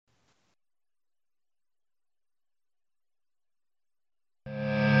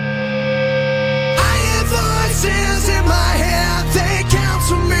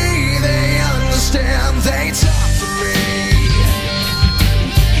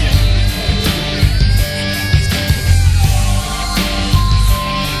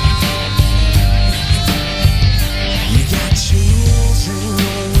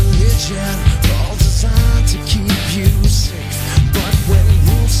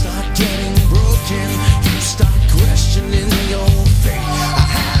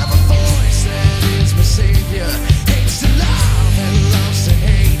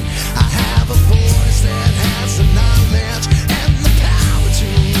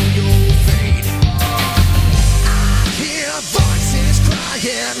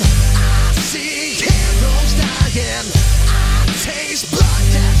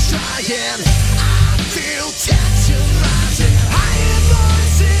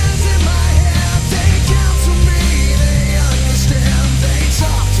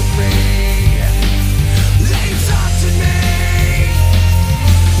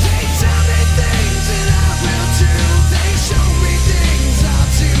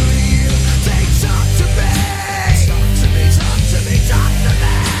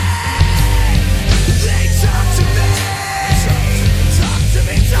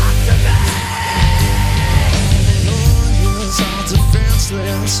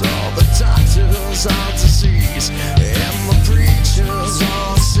useless. All the doctors are disease, and the preachers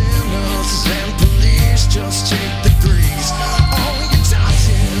are sinners, and police just take degrees. All your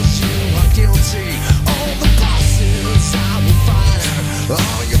doctors, you are guilty. All the bosses I will fire.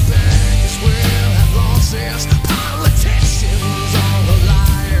 All your bankers will have losses. Politicians are the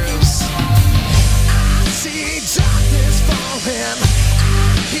liars. I see darkness falling.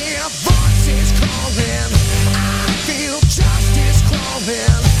 I hear voices calling. I feel justice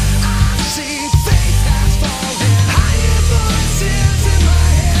crawling. I see faith has fallen. I hear voices in my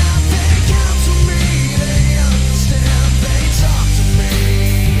head. They come to me. They understand. They talk to me.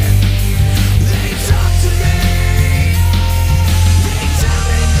 They talk to me. They tell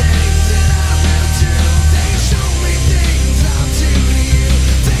me things that I will do. They show me things I'll do to you.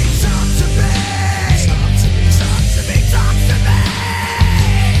 They talk to me. Talk to me, talk to me, talk to me.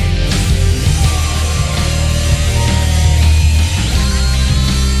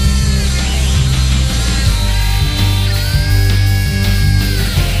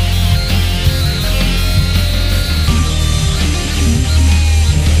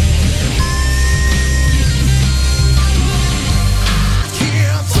 I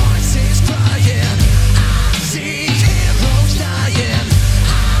hear voices crying. I see heroes dying.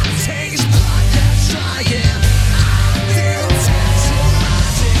 I taste blood that's drying. I feel tension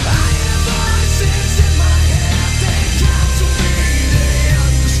rising. I hear voices in my head. They come to me. They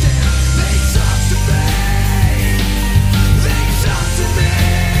understand. They talk to me. They talk to me.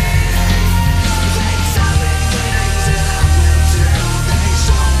 They tell me things that I will do. They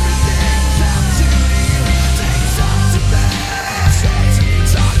show me things I'll do to you. They talk to me. Talk to me,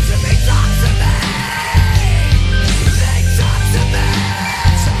 talk to me, talk to me. They talk to me.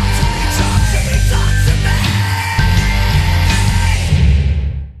 Talk to me, talk to me, talk to me.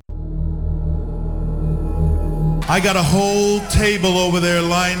 I got a whole table over there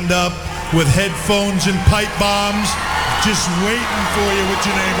lined up with headphones and pipe bombs, just waiting for you with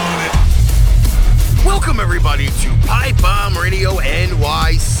your name on it. Welcome, everybody, to Pipebomb Radio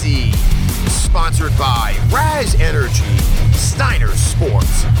NYC. Sponsored by Raz Energy, Steiner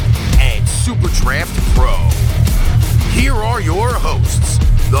Sports, and Super Draft Pro. Here are your hosts,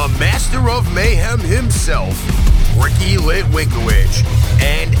 the master of mayhem himself, Ricky Litwinkowicz,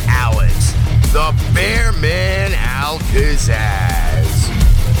 and Alex, the Bearman Alcazaz.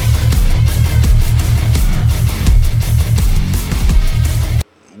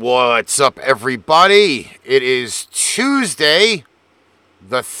 What's up, everybody? It is Tuesday,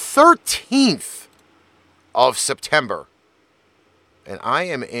 the 13th of September, and I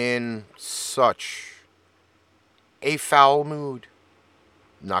am in such a foul mood.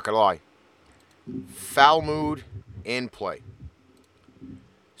 Not gonna lie. Foul mood in play.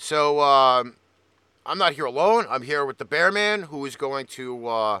 So, I'm not here alone. I'm here with the Bearman, who is going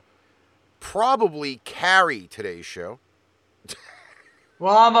to probably carry today's show.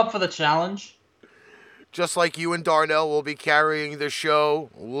 Well, I'm up for the challenge. Just like you and Darnell will be carrying the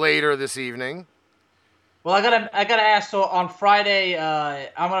show later this evening. Well, I gotta ask. So on Friday,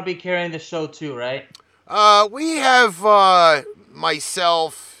 I'm gonna be carrying the show too, right? We have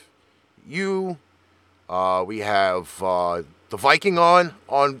myself, you. We have the Viking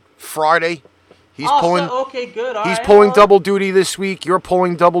on Friday. He's pulling. Okay, good. All he's right, pulling well. double duty this week. You're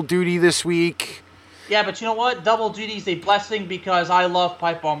pulling double duty this week. Yeah, but you know what? Double duty is a blessing because I love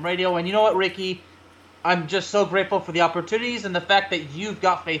Pipebomb Radio, and you know what, Ricky? I'm just so grateful for the opportunities and the fact that you've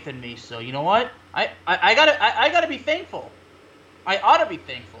got faith in me. So you know what? I gotta be thankful. I ought to be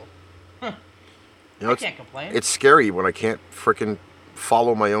thankful. You know, I can't complain. It's scary when I can't frickin'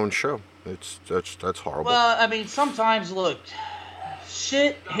 follow my own show. That's horrible. Well, I mean, sometimes, look,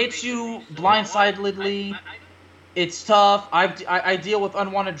 shit hits you blindsidedly. It's tough. I deal with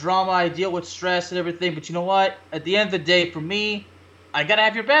unwanted drama. I deal with stress and everything. But you know what? At the end of the day, for me, I gotta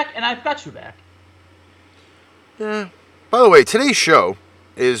have your back, and I've got your back. Yeah. By the way, today's show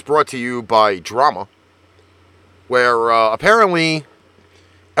is brought to you by Drama, where apparently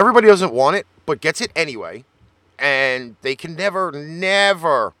everybody doesn't want it, but gets it anyway, and they can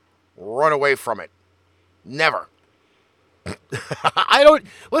never run away from it. Never. I don't...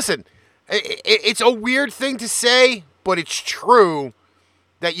 Listen, it's a weird thing to say, but it's true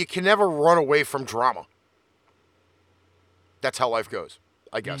that you can never run away from drama. That's how life goes,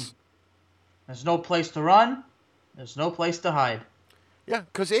 I guess. There's no place to run. There's no place to hide. Yeah,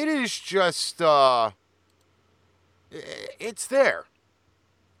 because it is just, it's there.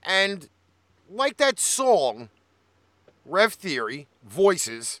 And like that song, Rev Theory,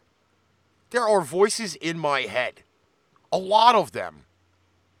 Voices, there are voices in my head. A lot of them.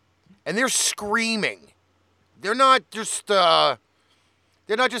 And they're screaming. They're not just,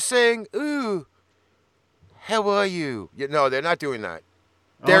 They're not just saying, "Ooh, how are you?" No, they're not doing that.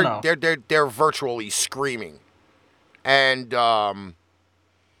 They're virtually screaming, and I'm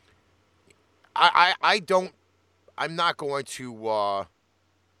not going to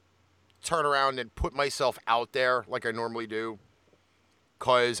turn around and put myself out there like I normally do,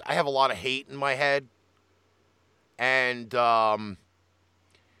 because I have a lot of hate in my head, and I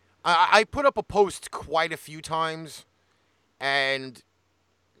put up a post quite a few times, and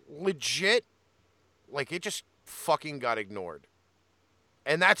legit, like, it just fucking got ignored.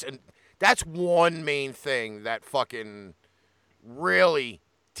 And that's one main thing that fucking really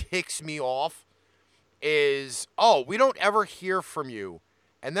ticks me off is, oh, we don't ever hear from you.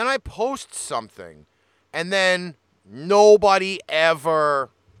 And then I post something, and then nobody ever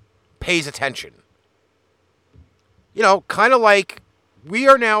pays attention. You know, kind of like we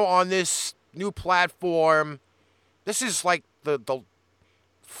are now on this new platform. This is like the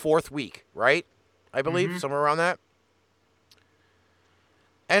fourth week, right? I believe, somewhere around that.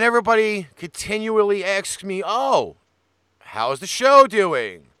 And everybody continually asks me, oh, how's the show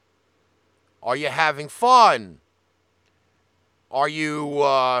doing? Are you having fun? Are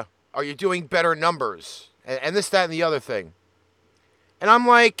you doing better numbers? And this, that, and the other thing. And I'm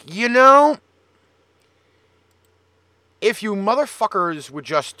like, you know, if you motherfuckers would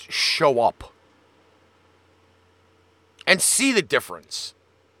just show up and see the difference,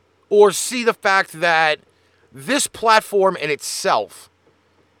 or see the fact that this platform in itself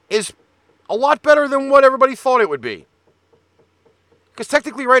is a lot better than what everybody thought it would be. Because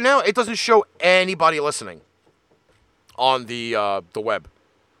technically right now, it doesn't show anybody listening on the web.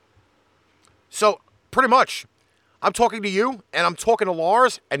 So, pretty much, I'm talking to you, and I'm talking to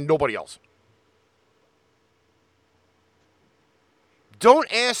Lars, and nobody else.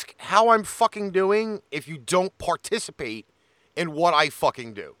 Don't ask how I'm fucking doing if you don't participate in what I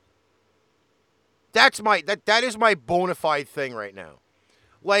fucking do. That is my bona fide thing right now.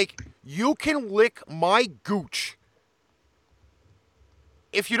 Like, you can lick my gooch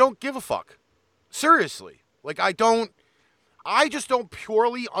if you don't give a fuck. Seriously. Like, I just don't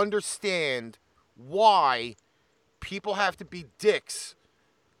purely understand why people have to be dicks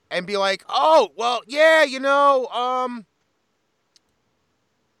and be like, oh, well, yeah, you know,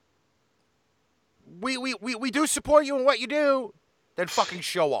 we do support you in what you do, then fucking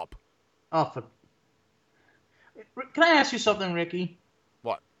show up. Oh, can I ask you something, Ricky?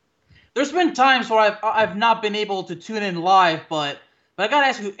 What? There's been times where I've not been able to tune in live, but I gotta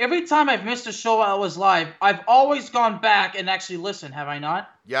ask you, every time I've missed a show I was live, I've always gone back and actually listened, have I not?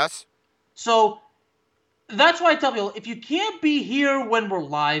 Yes. So, that's why I tell people, if you can't be here when we're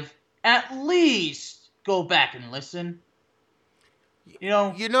live, at least go back and listen. You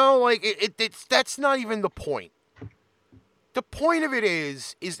know, like, that's not even the point. The point of it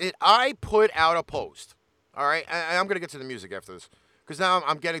is that I put out a post. All right, I'm gonna get to the music after this, because now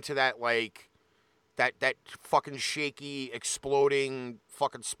I'm getting to that, like, that fucking shaky, exploding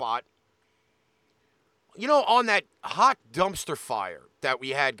fucking spot. You know, on that hot dumpster fire that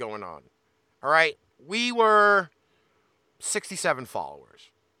we had going on. All right, we were 67 followers.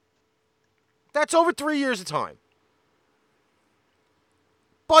 That's over 3 years of time.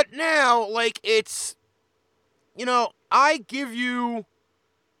 But now, like, it's, you know, I give you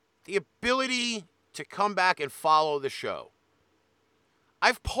the ability to come back and follow the show.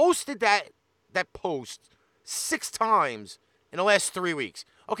 I've posted that post 6 times in the last 3 weeks.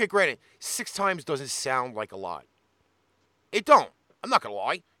 Okay, granted, 6 times doesn't sound like a lot. It don't. I'm not going to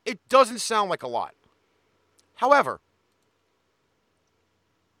lie. It doesn't sound like a lot. However,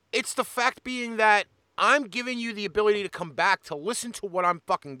 it's the fact being that I'm giving you the ability to come back to listen to what I'm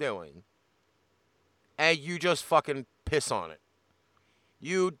fucking doing, and you just fucking piss on it.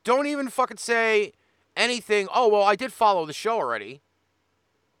 You don't even fucking say anything, oh, well, I did follow the show already.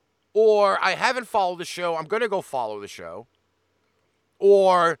 Or I haven't followed the show, I'm going to go follow the show.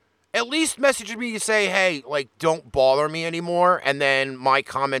 Or at least message me to say, hey, like, don't bother me anymore. And then my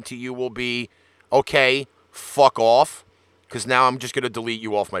comment to you will be, okay, fuck off. Because now I'm just going to delete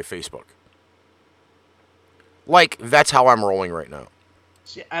you off my Facebook. Like, that's how I'm rolling right now.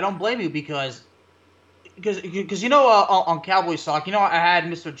 See, I don't blame you because you know, on Cowboy Sock, you know, I had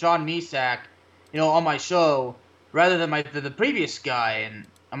Mr. John Misak, you know, on my show rather than the previous guy, and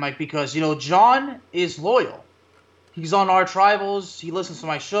I'm like, because, you know, John is loyal. He's on our tribals. He listens to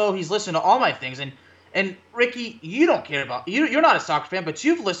my show. He's listened to all my things. And Ricky, you don't care about, you're not a soccer fan, but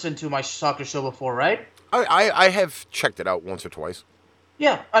you've listened to my soccer show before, right? I have checked it out once or twice.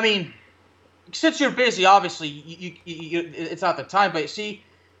 Yeah, I mean, since you're busy, obviously, you it's not the time. But see,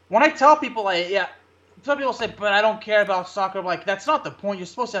 when I tell people, some people say, but I don't care about soccer. I'm like, that's not the point. You're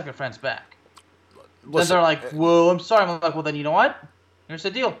supposed to have your friends back. Listen, then they're like, well, I'm sorry. I'm like, well, then you know what? Here's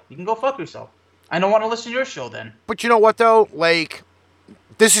the deal. You can go fuck yourself. I don't want to listen to your show then. But you know what though? Like,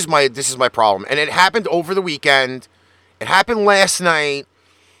 this is my problem, and it happened over the weekend. It happened last night,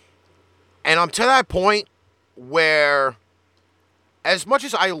 and I'm to that point where, as much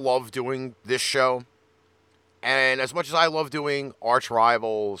as I love doing this show, and as much as I love doing Arch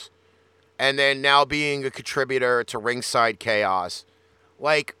Rivals, and then now being a contributor to Ringside Chaos,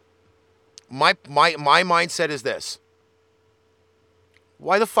 like, my mindset is this.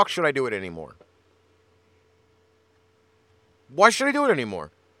 Why the fuck should I do it anymore? Why should I do it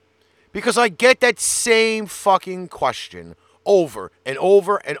anymore? Because I get that same fucking question over and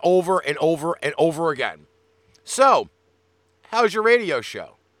over and over and over and over again. So, how's your radio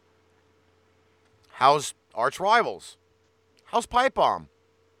show? How's Arch Rivals? How's Pipebomb?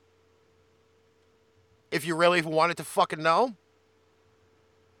 If you really wanted to fucking know,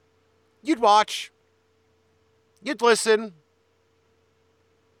 you'd watch. You'd listen.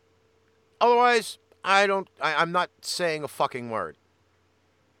 Otherwise, I'm not saying a fucking word.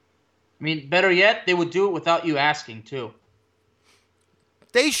 I mean, better yet, they would do it without you asking, too.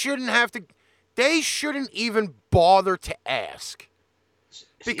 They shouldn't even bother to ask.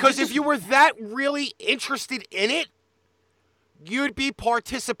 Because if you were that really interested in it, you'd be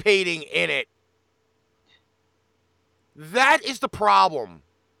participating in it. That is the problem.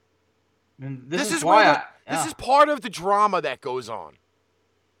 And this is why this is part of the drama that goes on.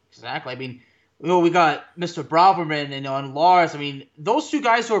 Exactly. I mean, we got Mr. Braverman and Lars. I mean, those two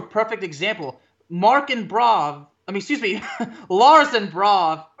guys are a perfect example. Mark and Brav, Lars and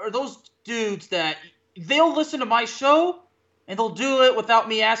Brav are those dudes that they'll listen to my show and they'll do it without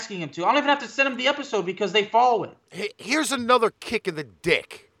me asking them to. I don't even have to send them the episode because they follow it. Here's another kick in the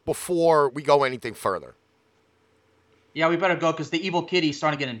dick before we go anything further. Yeah, we better go because the evil kitty's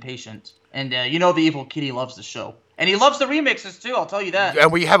starting to get impatient. And the evil kitty loves the show. And he loves the remixes, too, I'll tell you that.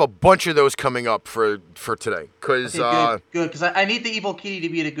 And we have a bunch of those coming up for today. Cause, okay, good, because I need the evil kitty to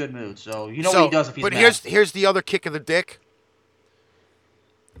be in a good mood. So, what he does if he's mad. But here's the other kick of the dick.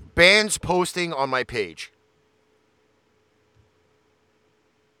 Bands posting on my page.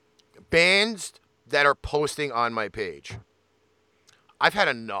 Bands that are posting on my page. I've had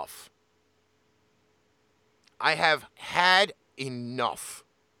enough. I have had enough.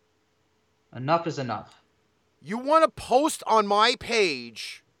 Enough is enough. You want to post on my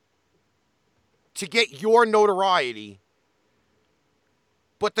page to get your notoriety,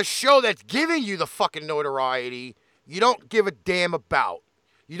 but the show that's giving you the fucking notoriety, you don't give a damn about.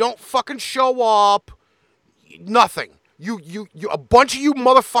 You don't fucking show up. Nothing. You a bunch of you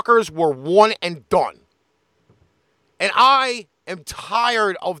motherfuckers were one and done. And I am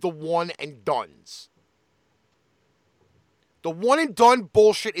tired of the one and dones. The one and done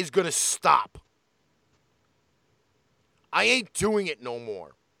bullshit is going to stop. I ain't doing it no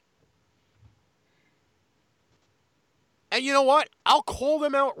more. And you know what? I'll call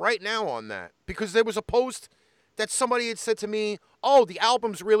them out right now on that. Because there was a post that somebody had said to me, oh, the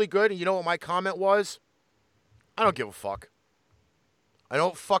album's really good. And you know what my comment was? I don't give a fuck. I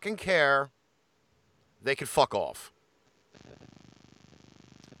don't fucking care. They can fuck off.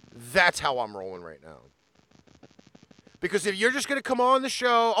 That's how I'm rolling right now. Because if you're just going to come on the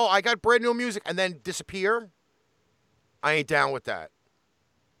show, oh, I got brand new music, and then disappear, I ain't down with that.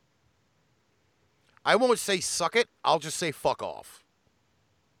 I won't say suck it. I'll just say fuck off.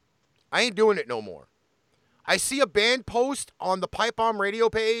 I ain't doing it no more. I see a band post on the Pipebomb Radio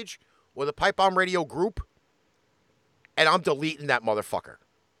page or the Pipebomb Radio group, and I'm deleting that motherfucker.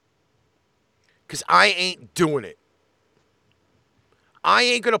 Because I ain't doing it. I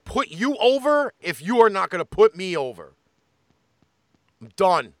ain't going to put you over if you are not going to put me over. I'm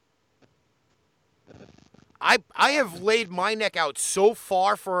done. I have laid my neck out so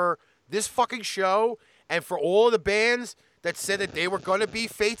far for this fucking show and for all of the bands that said that they were going to be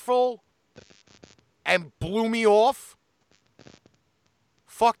faithful and blew me off.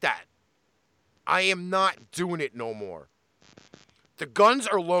 Fuck that. I am not doing it no more. The guns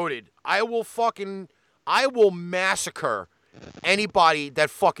are loaded. I will massacre anybody that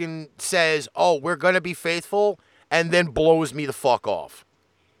fucking says, oh, we're going to be faithful, and then blows me the fuck off.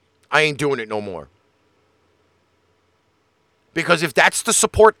 I ain't doing it no more. Because if that's the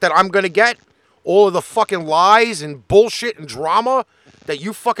support that I'm going to get, all of the fucking lies and bullshit and drama that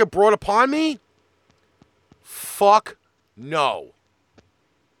you fucking brought upon me, fuck no.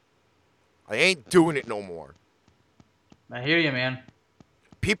 I ain't doing it no more. I hear you, man.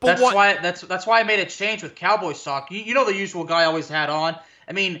 That's why I made a change with Cowboy Sock. You know the usual guy I always had on.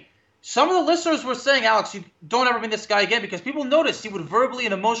 I mean, Some of the listeners were saying, Alex, you don't ever bring this guy again, because people noticed he would verbally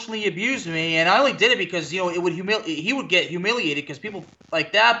and emotionally abuse me, and I only did it because, he would he would get humiliated because people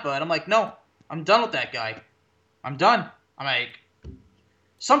like that, but I'm like, no, I'm done with that guy. I'm done. I'm like,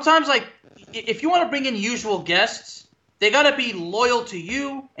 sometimes, like, if you want to bring in usual guests, they got to be loyal to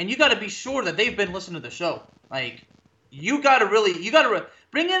you, and you got to be sure that they've been listening to the show. Like, you got to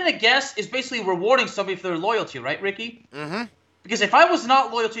bring in a guest is basically rewarding somebody for their loyalty, right, Ricky? Mm-hmm. Because if I was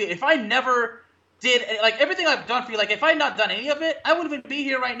not loyal to you, if I never did, like, everything I've done for you, like, if I had not done any of it, I wouldn't even be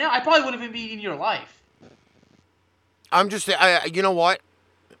here right now. I probably wouldn't even be in your life. You know what?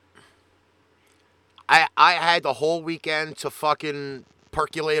 I had the whole weekend to fucking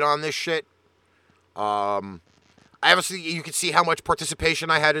percolate on this shit. Obviously, you can see how much participation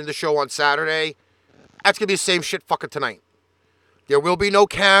I had in the show on Saturday. That's going to be the same shit fucking tonight. There will be no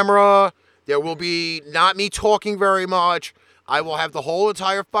camera. There will be not me talking very much. I will have the whole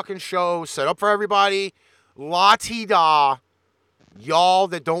entire fucking show set up for everybody. La-ti-da. Y'all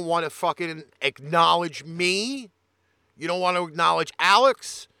that don't want to fucking acknowledge me. You don't want to acknowledge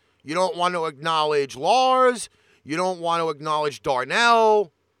Alex. You don't want to acknowledge Lars. You don't want to acknowledge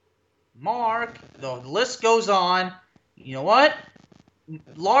Darnell. Mark. The list goes on. You know what?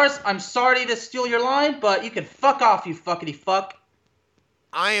 Lars, I'm sorry to steal your line, but you can fuck off, you fuckity fuck.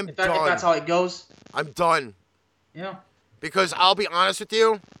 I am done. If that's how it goes. I'm done. Yeah. Because I'll be honest with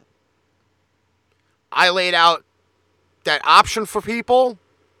you, I laid out that option for people,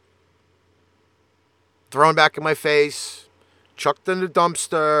 thrown back in my face, chucked in the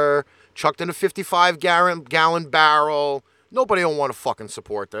dumpster, chucked in a 55-gallon barrel. Nobody don't want to fucking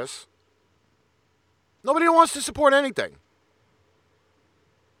support this. Nobody wants to support anything.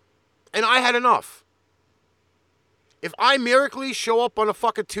 And I had enough. If I miraculously show up on a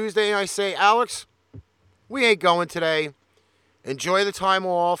fucking Tuesday and I say, Alex, we ain't going today. Enjoy the time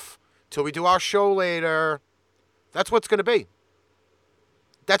off till we do our show later. That's what it's going to be.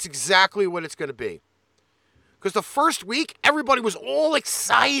 That's exactly what it's going to be. Because the first week, everybody was all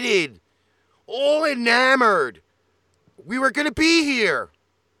excited, all enamored. We were going to be here.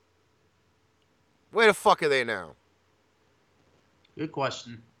 Where the fuck are they now? Good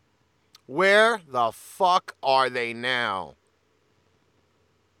question. Where the fuck are they now?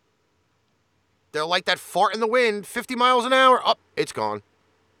 They're like that fart in the wind, 50 miles an hour. Oh, it's gone.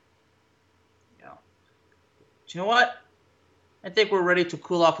 Yeah. But you know what? I think we're ready to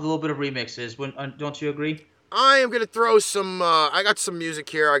cool off with a little bit of remixes. Don't you agree? I am going to throw some... I got some music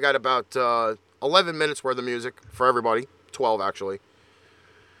here. I got about 11 minutes worth of music for everybody. 12, actually.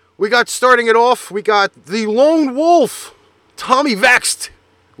 We got, starting it off, we got The Lone Wolf, Tommy Vexed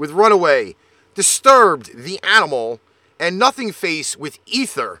with Runaway, Disturbed, The Animal, and Nothing Face with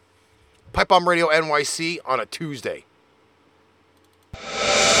Ether. Pipebomb Radio NYC on a Tuesday. Alive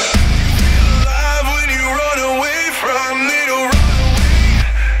when you run away from little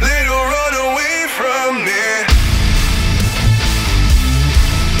run away from me.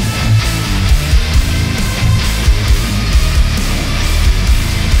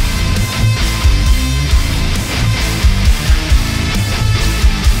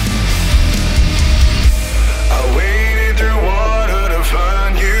 I waded through water to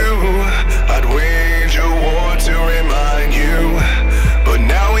find you. I'd wage a war to remind you, but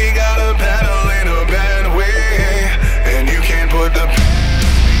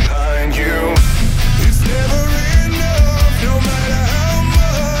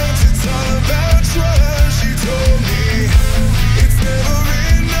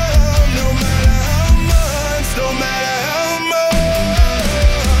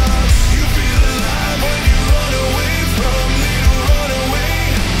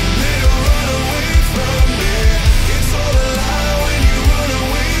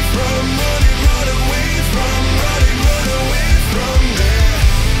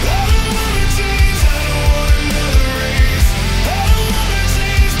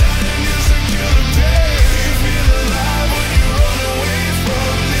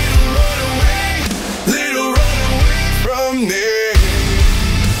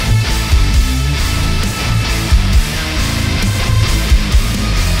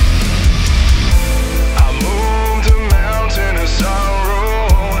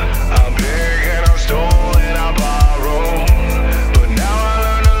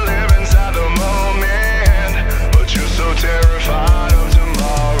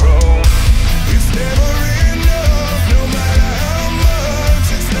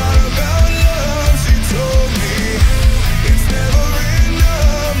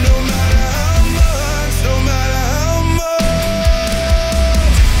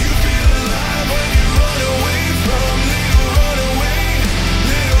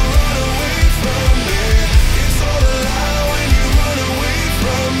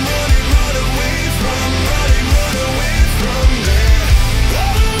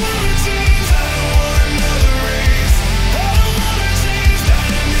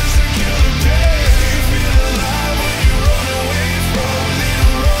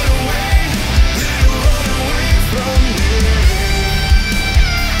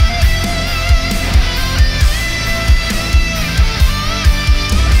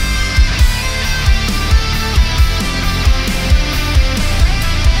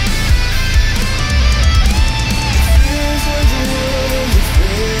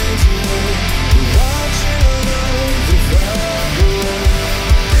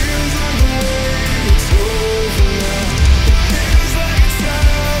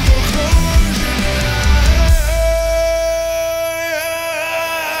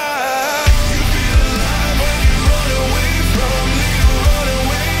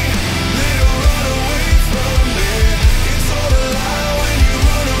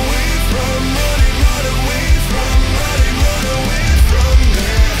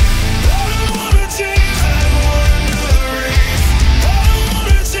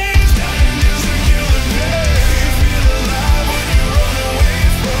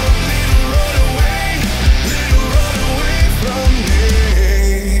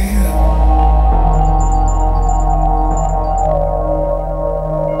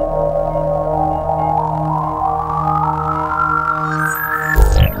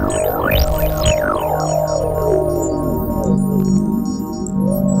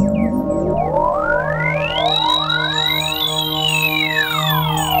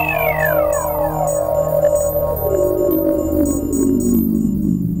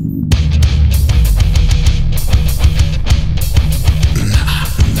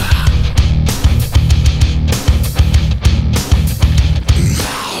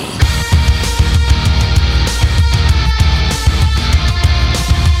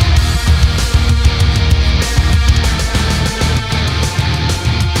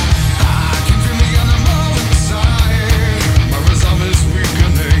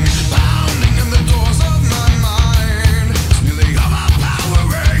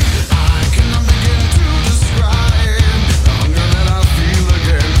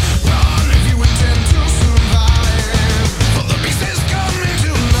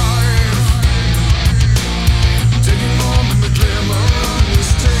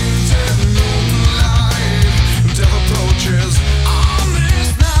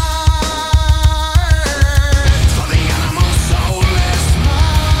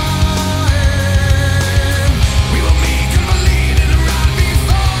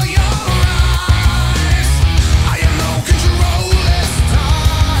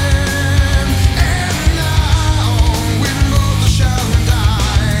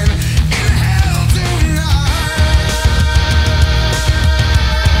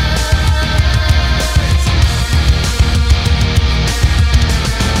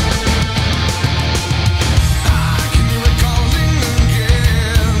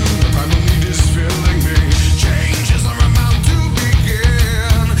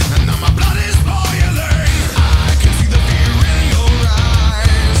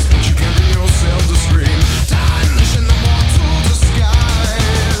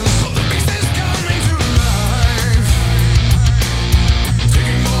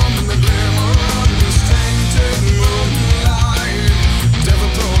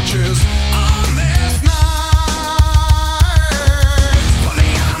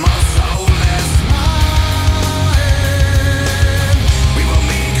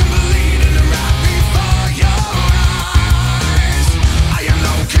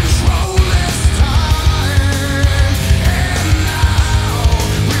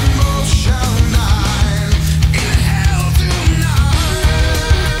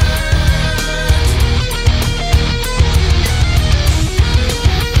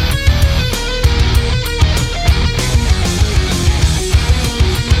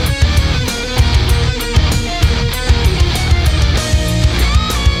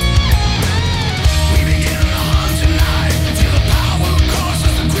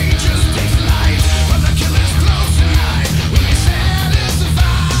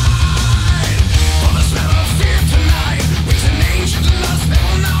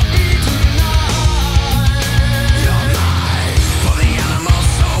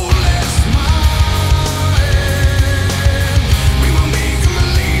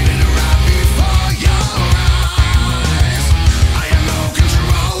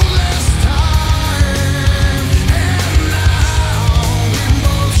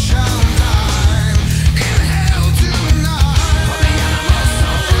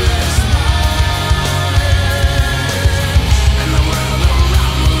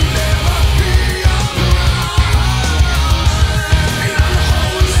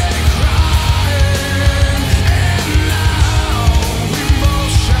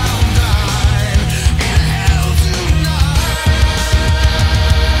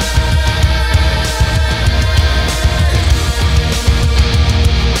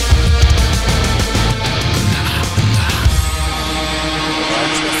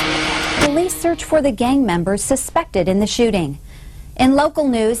for the gang members suspected in the shooting. In local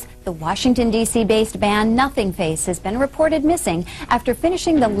news, the Washington, D.C.-based band Nothing Face has been reported missing after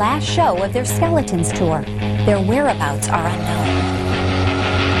finishing the last show of their Skeletons tour. Their whereabouts are unknown.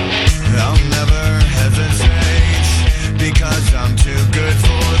 I'll never hesitate because I'm too good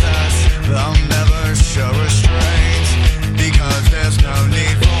for this. I'll never show restraint because there's no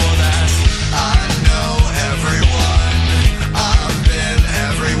need for that. I know everyone, I've been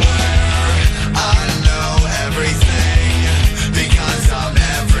everywhere. I know everything because I'm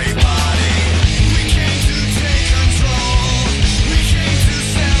everybody. We came to take control. We came to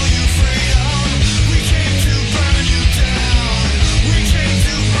sell you freedom. We came to burn you down. We came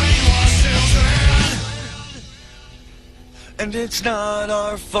to brainwash children. And it's not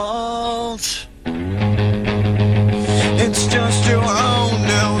our fault. It's just your own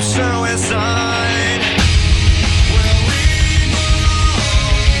new suicide. Where we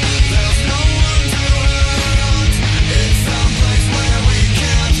belong, there's no one to hurt. It's someplace where we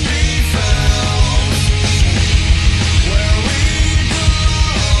can't be found. Where we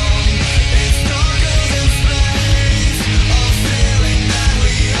belong, it's darker than space. A feeling that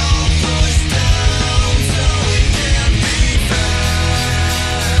we all push down so we can't be found.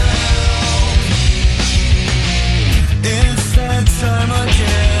 It's that time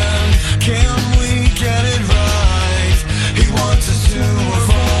again. Can we get it right? He wants us to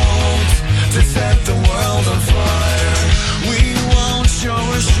revolt, to set the world on fire. We won't show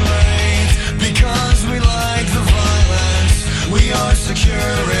restraint because we like the violence. We are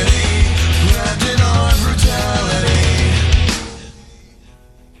security, wrapped in our brutality.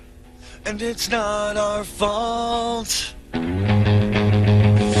 And it's not our fault.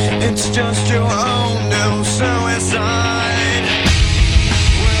 It's just your own new suicide.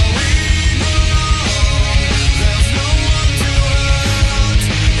 Where we belong, there's no one to hurt.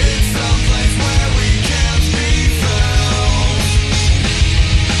 It's someplace where we can't be found.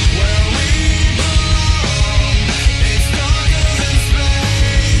 Where we belong, it's darker than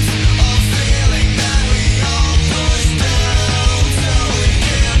space. A feeling that we all push down so we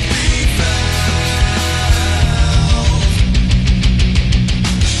can't be found.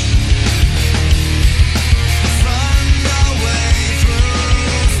 Find our way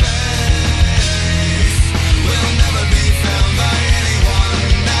through space. We'll never be found by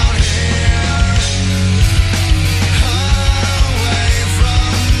anyone out here. Away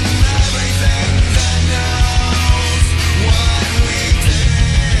from everything that knows what we did.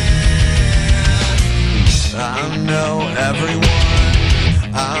 I know everyone.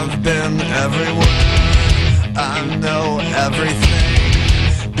 I've been everywhere. I know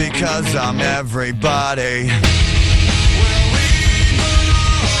everything because I'm everybody. Where we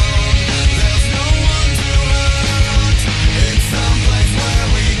belong, there's no one to hurt. It's someplace where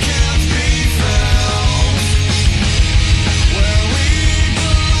we can't be found. Where we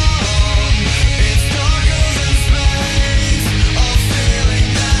belong, it's darker than space. A feeling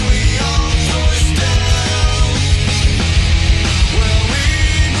that we all push down. Where we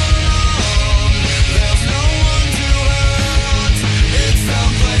belong, there's no one to hurt. It's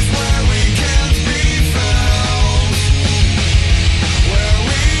someplace where we can't be found. Where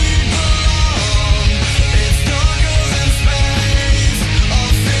we belong, it's darker than space. A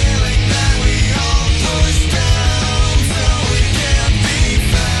feeling that we all push down so we can't be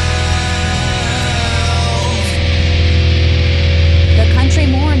found. The country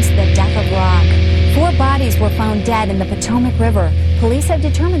mourns the death of rock. 4 bodies were found dead in the Potomac River. Police have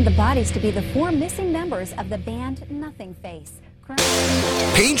determined the bodies to be the 4 missing members of the band Nothing Face.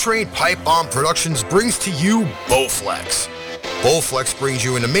 Pain Train Pipe Bomb Productions brings to you Bowflex. Bowflex brings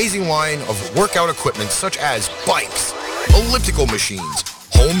you an amazing line of workout equipment such as bikes, elliptical machines,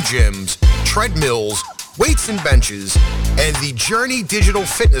 home gyms, treadmills, weights and benches, and the Journey digital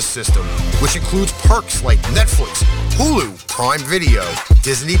fitness system, which includes perks like Netflix, Hulu, Prime Video,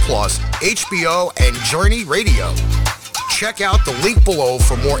 Disney Plus, HBO, and Journey Radio. Check out the link below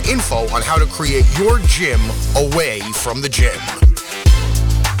for more info on how to create your gym away from the gym.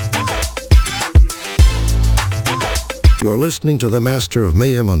 You're listening to the Master of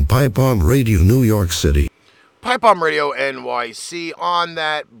Mayhem on Pipebomb Radio, New York City. Pipebomb Radio NYC. On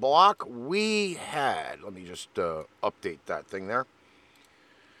that block, we had, let me just update that thing there.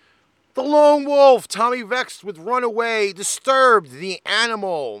 The Lone Wolf, Tommy Vex with Runaway, Disturbed, The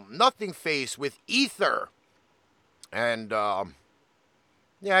Animal, Nothing Face with Ether. And,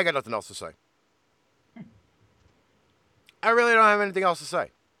 yeah, I got nothing else to say. I really don't have anything else to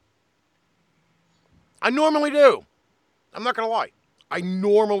say. I normally do. I'm not going to lie. I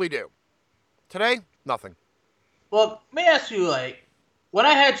normally do. Today, nothing. Well, let me ask you, like, when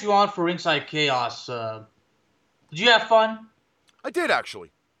I had you on for Ringside Chaos, did you have fun? I did,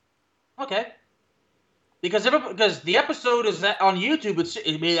 actually. Okay. Because the episode is on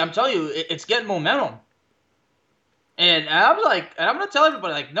YouTube. I'm telling you, it's getting momentum. And I'm gonna tell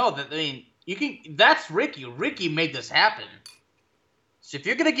everybody, like, no, you can. That's Ricky. Ricky made this happen. So if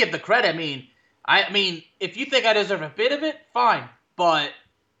you're gonna give the credit, I mean, if you think I deserve a bit of it, fine. But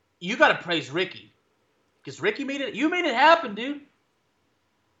you gotta praise Ricky, because Ricky made it. You made it happen, dude.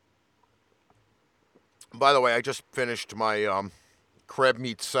 By the way, I just finished my crab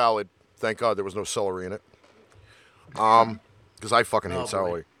meat salad. Thank God there was no celery in it. Because I fucking hate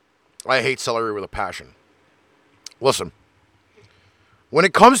celery. I hate celery with a passion. Listen, when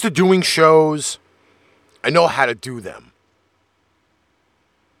it comes to doing shows, I know how to do them.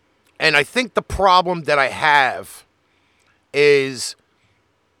 And I think the problem that I have is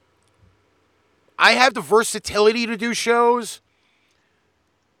I have the versatility to do shows,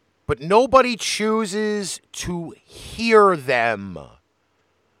 but nobody chooses to hear them.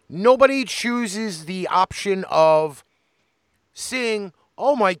 Nobody chooses the option of seeing,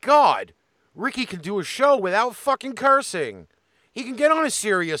 oh my God, Ricky can do a show without fucking cursing. He can get on a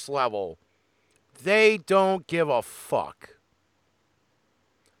serious level. They don't give a fuck.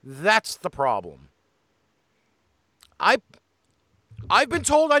 That's the problem. I've been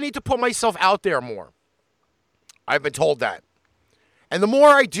told I need to put myself out there more. I've been told that. And the more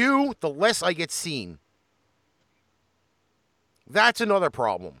I do, the less I get seen. That's another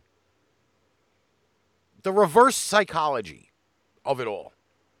problem. The reverse psychology of it all.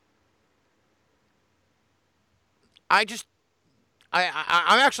 I'm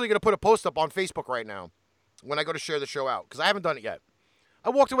actually going to put a post up on Facebook right now when I go to share the show out, because I haven't done it yet. I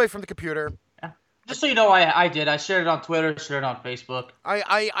walked away from the computer. Just so you know, I did. I shared it on Twitter, shared it on Facebook.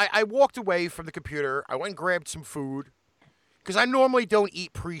 I walked away from the computer. I went and grabbed some food, because I normally don't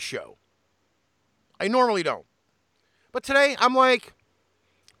eat pre-show. I normally don't. But today, I'm like,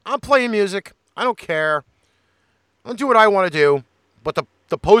 I'm playing music. I don't care. I'll do what I want to do. But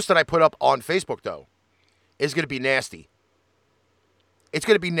the post that I put up on Facebook, though, is going to be nasty. It's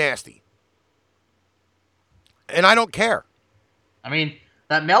going to be nasty. And I don't care. I mean,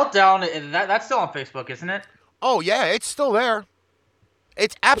 that meltdown, that's still on Facebook, isn't it? Oh, yeah, it's still there.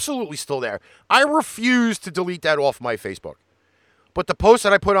 It's absolutely still there. I refuse to delete that off my Facebook. But the post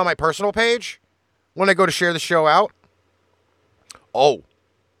that I put on my personal page, when I go to share the show out, oh,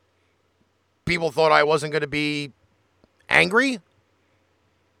 people thought I wasn't going to be angry?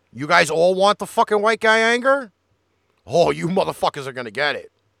 You guys all want the fucking white guy anger? Oh, you motherfuckers are going to get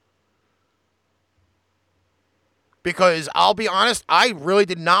it. Because I'll be honest, I really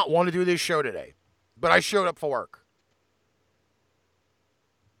did not want to do this show today. But I showed up for work.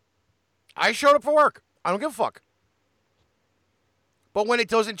 I showed up for work. I don't give a fuck. But when it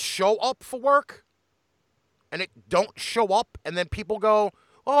doesn't show up for work, and it don't show up, and then people go,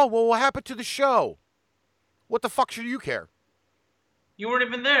 oh, well, what happened to the show? What the fuck should you care? You weren't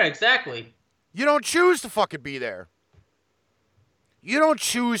even there, exactly. You don't choose to fucking be there. You don't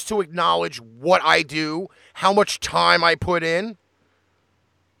choose to acknowledge what I do, how much time I put in.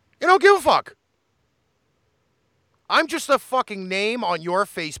 You don't give a fuck. I'm just a fucking name on your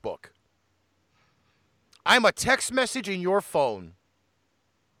Facebook. I'm a text message in your phone.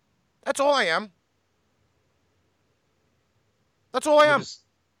 That's all I am. That's all I am.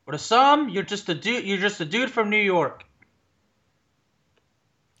 For some, you're just a dude. You're just a dude from New York.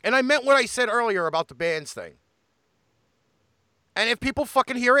 And I meant what I said earlier about the bands thing. And if people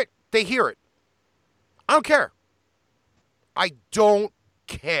fucking hear it, they hear it. I don't care. I don't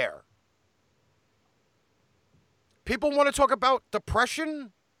care. People want to talk about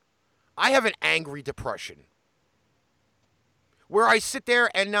depression. I have an angry depression. Where I sit there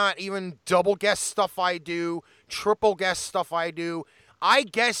and not even double guess stuff I do, triple guess stuff I do. I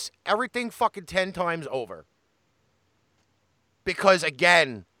guess everything fucking 10 times over. Because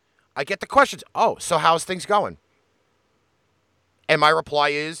again, I get the questions, oh, so how's things going? And my reply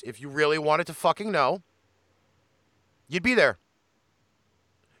is, if you really wanted to fucking know, you'd be there.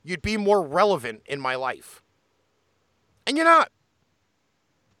 You'd be more relevant in my life. And you're not.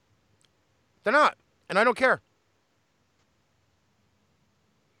 They're not. And I don't care.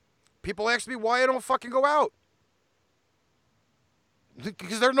 People ask me why I don't fucking go out.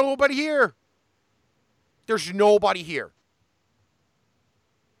 Because there's nobody here. There's nobody here.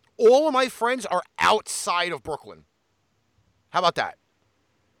 All of my friends are outside of Brooklyn. How about that?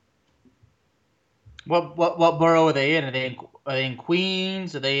 What borough are they in? Are they in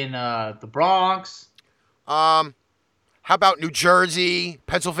Queens? Are they in the Bronx? How about New Jersey,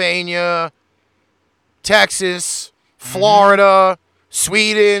 Pennsylvania, Texas, Florida,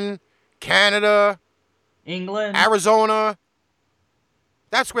 Sweden, Canada, England, Arizona.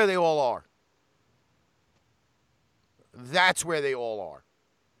 That's where they all are. That's where they all are.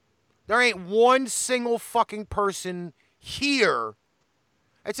 There ain't one single fucking person here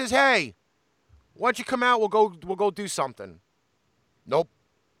that says, hey, why don't you come out, we'll go do something. Nope.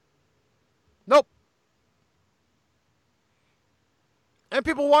 Nope. And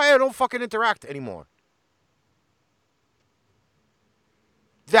people, why I don't fucking interact anymore.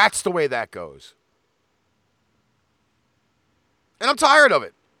 That's the way that goes. And I'm tired of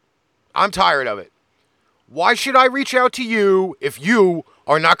it. I'm tired of it. Why should I reach out to you if you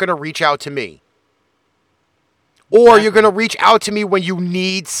are not going to reach out to me? Or you're going to reach out to me when you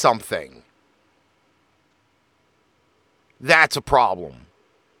need something. That's a problem.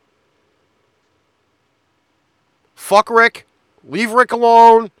 Fuck Rick. Leave Rick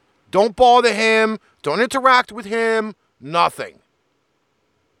alone. Don't bother him. Don't interact with him. Nothing.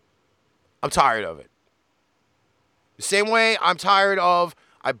 I'm tired of it. The same way I'm tired of,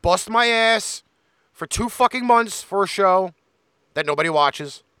 I bust my ass for 2 fucking months for a show that nobody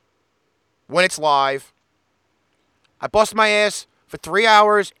watches when it's live. I bust my ass for 3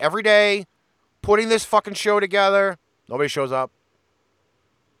 hours every day putting this fucking show together. Nobody shows up.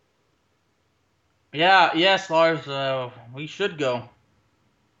 Yeah, yes, Lars, we should go.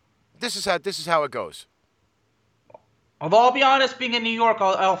 This is how it goes. Although I'll be honest, being in New York,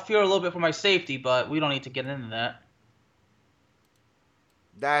 I'll fear a little bit for my safety, but we don't need to get into that.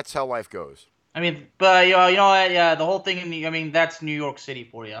 That's how life goes. I mean, but you know what? Yeah, the whole thing. That's New York City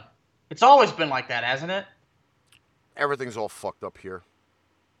for you. It's always been like that, hasn't it? Everything's all fucked up here.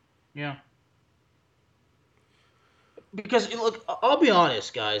 Yeah. Because look, I'll be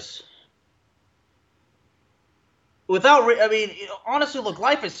honest, guys. Honestly, look,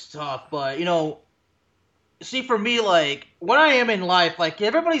 life is tough, but see, for me, like, when I am in life, like,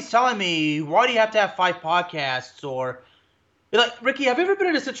 everybody's telling me, why do you have to have 5 podcasts? Or, like, Ricky, have you ever been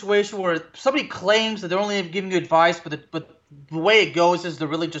in a situation where somebody claims that they're only giving you advice, but the way it goes is they're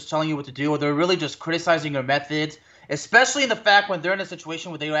really just telling you what to do, or they're really just criticizing your methods, especially in the fact when they're in a situation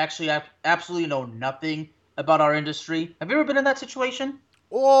where they actually absolutely know nothing about our industry? Have you ever been in that situation?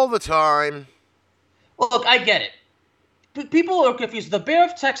 All the time. Well, look, I get it. People are confused. The Bear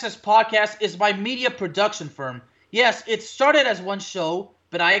of Texas podcast is my media production firm. Yes, it started as one show,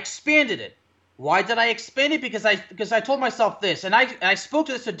 but I expanded it. Why did I expand it? Because I told myself this, and I spoke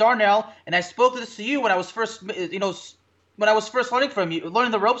to this to Darnell, and I spoke to this to you when I was first learning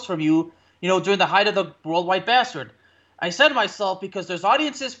the ropes from you, during the height of the Worldwide Bastard. I said to myself, because there's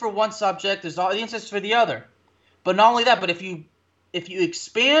audiences for one subject, there's audiences for the other. But not only that, but if you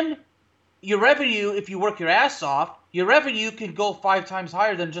expand your revenue, if you work your ass off, your revenue can go 5 times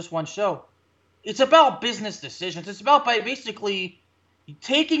higher than just one show. It's about business decisions. It's about basically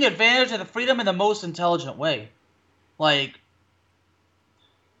taking advantage of the freedom in the most intelligent way. Like,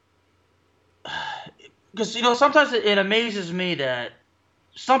 because, sometimes it amazes me that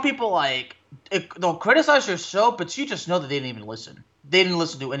some people, like, they'll criticize your show, but you just know that they didn't even listen. They didn't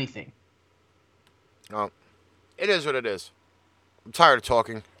listen to anything. No, it is what it is. I'm tired of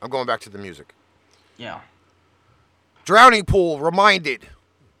talking. I'm going back to the music. Yeah. Drowning Pool, Reminded,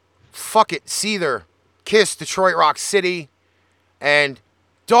 Fuck It, Seether, Kiss, Detroit Rock City, and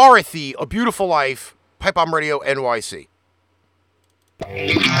Dorothy, A Beautiful Life, Pipebomb Radio, NYC.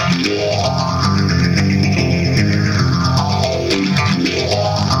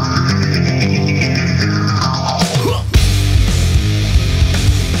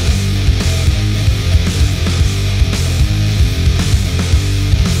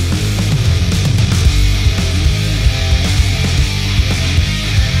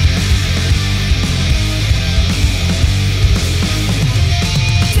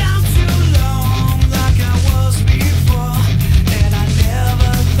 Down too long, like I was before, and I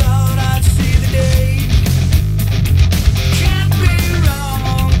never thought I'd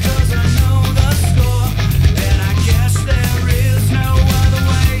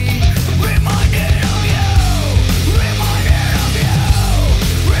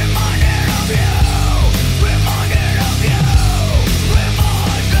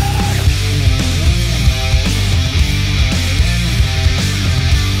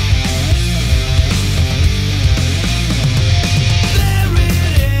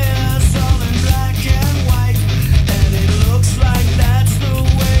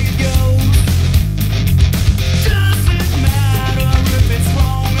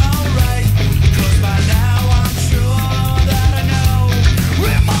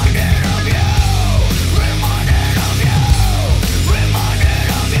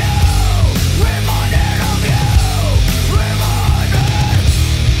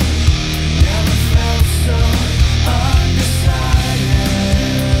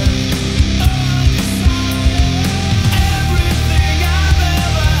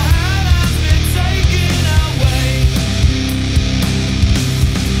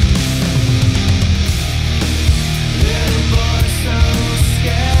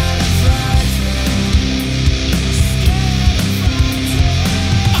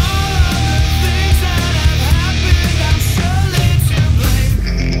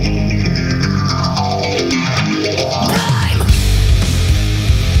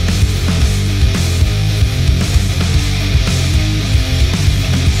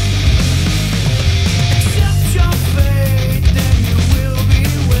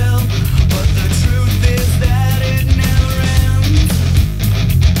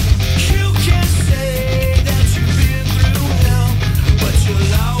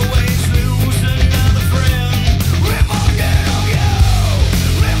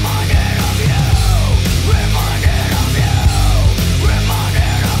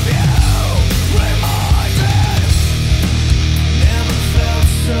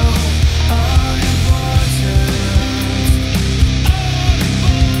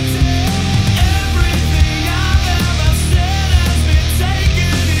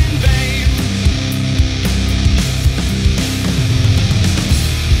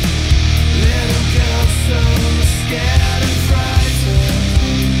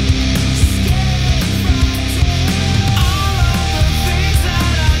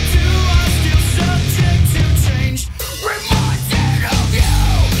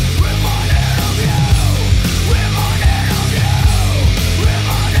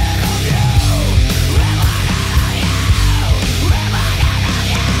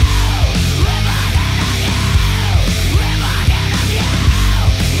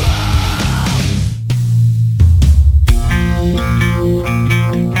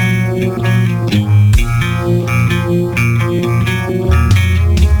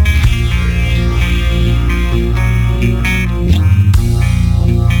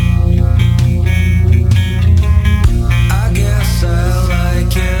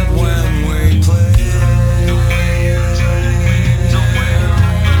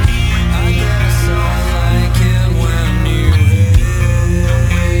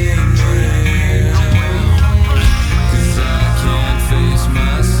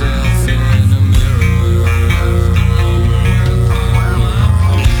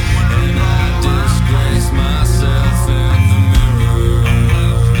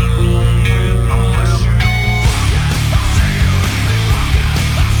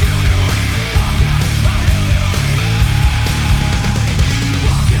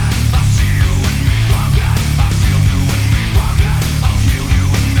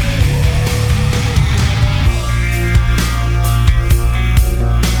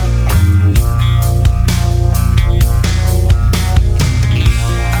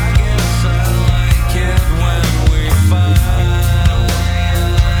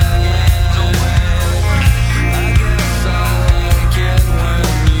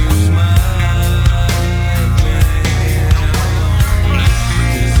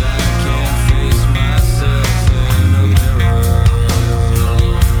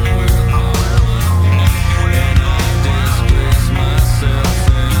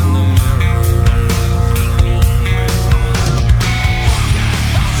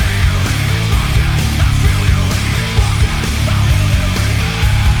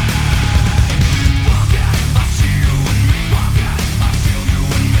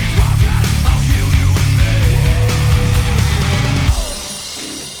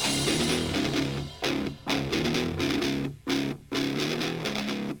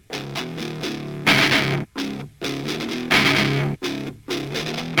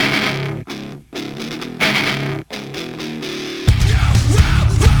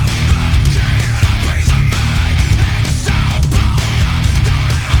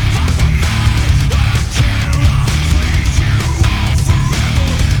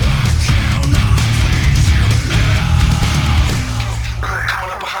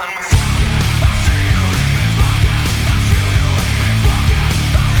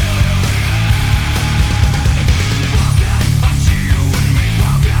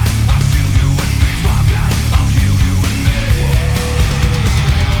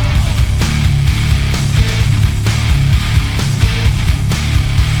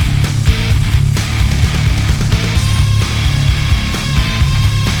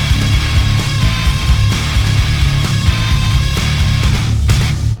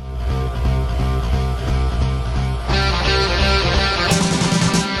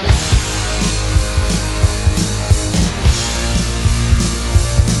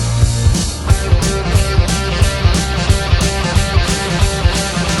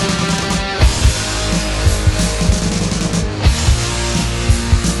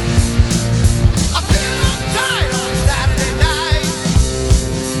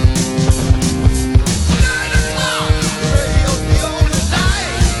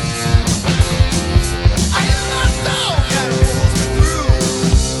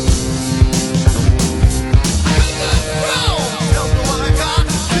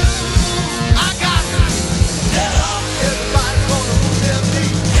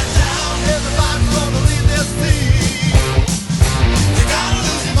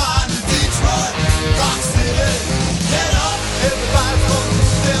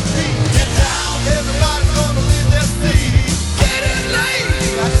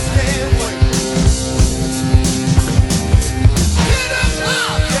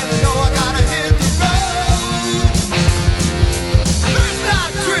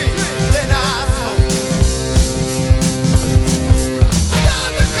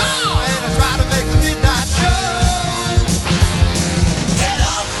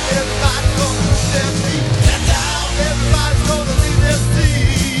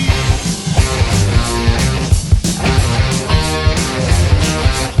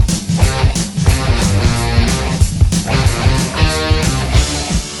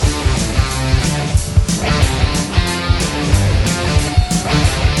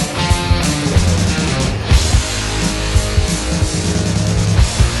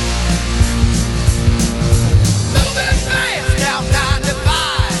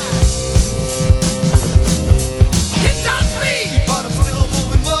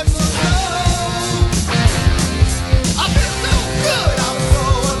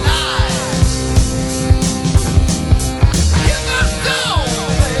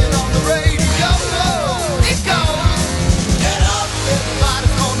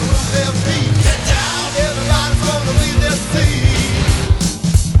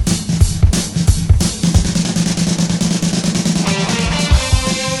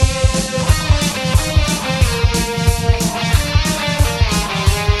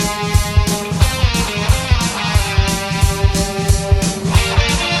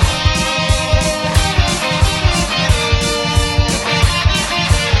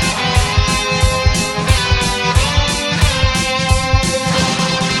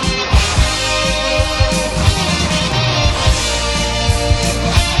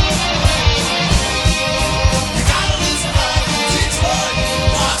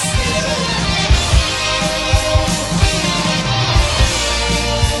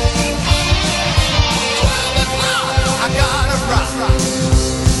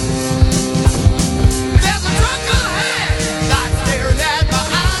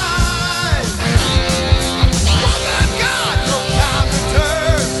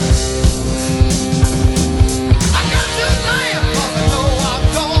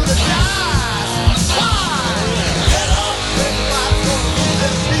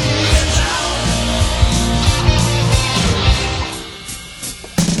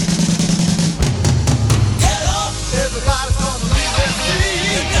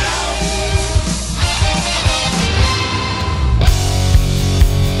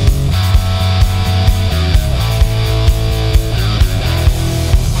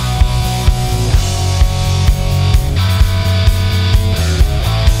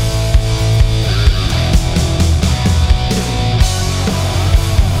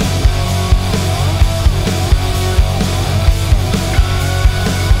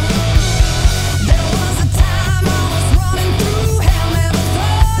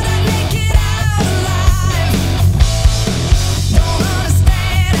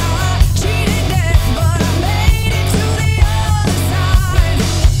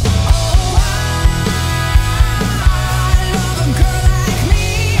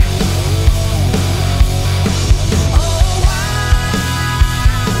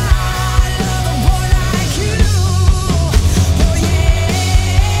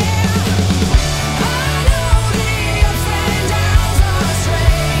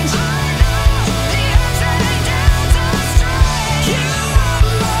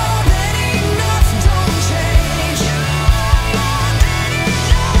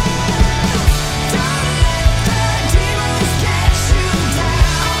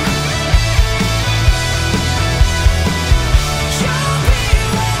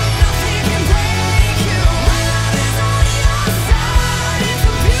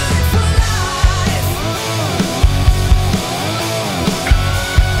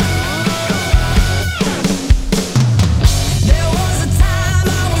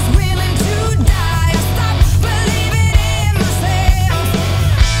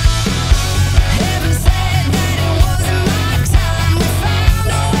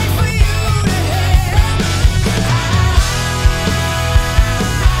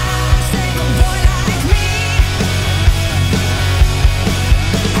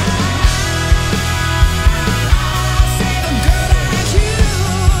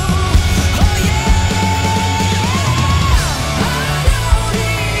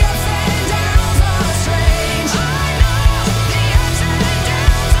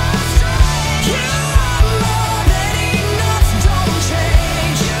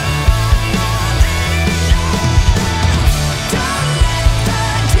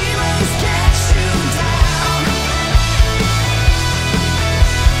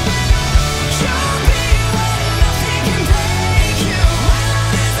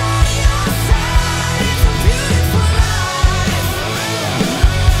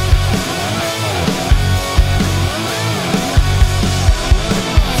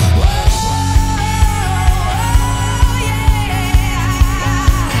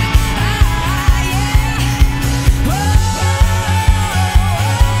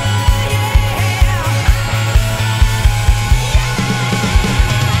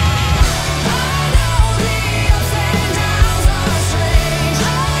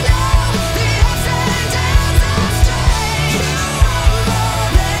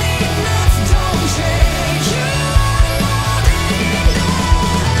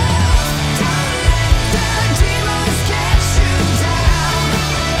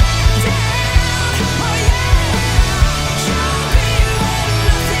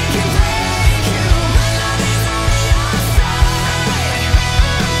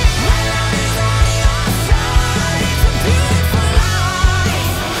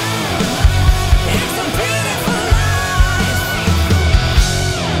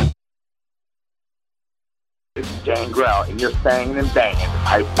Gangrel, and you're banging and banging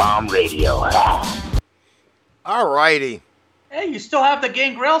Pipe Bomb Radio. Alrighty. Hey, you still have the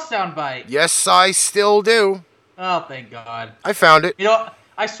Gangrel soundbite. Yes, I still do. Oh, thank God. I found it. You know,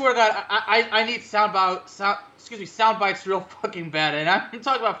 I swear to God, I need sound bites real fucking bad, and I'm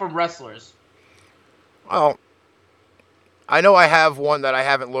talking about from wrestlers. Well, I know I have one that I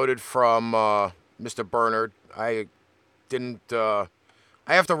haven't loaded from Mr. Bernard. I didn't.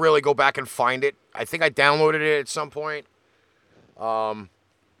 I have to really go back and find it. I think I downloaded it at some point.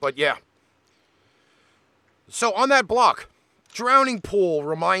 But yeah. So on that block, Drowning Pool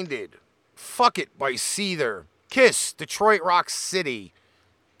reminded, Fuck It by Seether, Kiss, Detroit Rock City,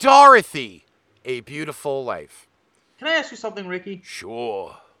 Dorothy, A Beautiful Life. Can I ask you something, Ricky?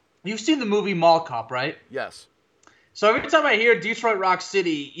 Sure. You've seen the movie Mall Cop, right? Yes. So every time I hear Detroit Rock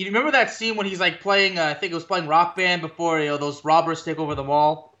City, you remember that scene when he's like playing, I think it was playing Rock Band before those robbers take over the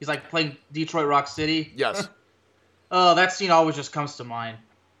mall? He's like playing Detroit Rock City? Yes. Oh, that scene always just comes to mind.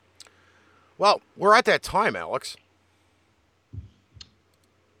 Well, we're at that time, Alex.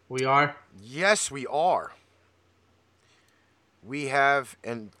 We are? Yes, we are. We have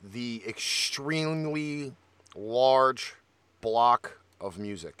the extremely large block of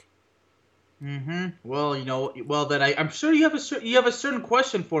music. Mm-hmm. Well, then I'm sure you have a certain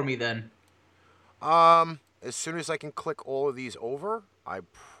question for me then. As soon as I can click all of these over, I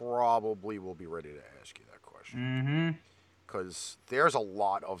probably will be ready to ask you that question. Mm-hmm. Because there's a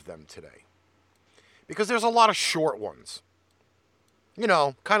lot of them today. Because there's a lot of short ones. You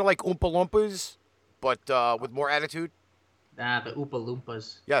know, kind of like Oompa Loompas, but with more attitude. Ah, the Oompa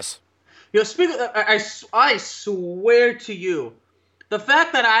Loompas. Yes. Speaking of, I swear to you, the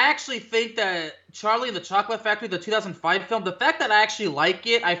fact that I actually think that Charlie and the Chocolate Factory, the 2005 film, the fact that I actually like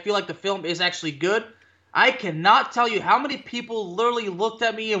it, I feel like the film is actually good. I cannot tell you how many people literally looked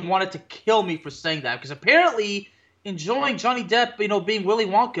at me and wanted to kill me for saying that. Because apparently, enjoying Johnny Depp, being Willy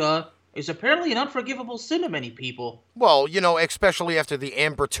Wonka is apparently an unforgivable sin to many people. Well, especially after the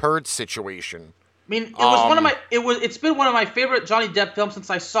Amber Turd situation. I mean, it was it's been one of my favorite Johnny Depp films since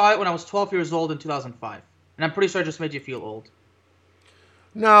I saw it when I was 12 years old in 2005. And I'm pretty sure it just made you feel old.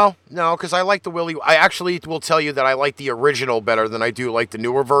 No, because I like the Willy... I actually will tell you that I like the original better than I do like the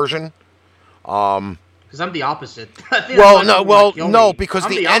newer version. Because I'm the opposite. No, because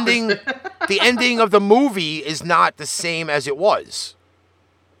I'm the ending... the ending of the movie is not the same as it was.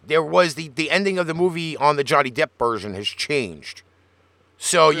 There was the ending of the movie on the Johnny Depp version has changed.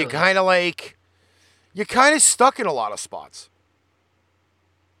 So really? You're kind of stuck in a lot of spots.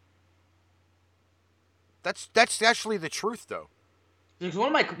 That's actually the truth, though. Because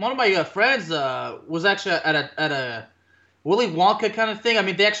one of my friends was actually at a Willy Wonka kind of thing. I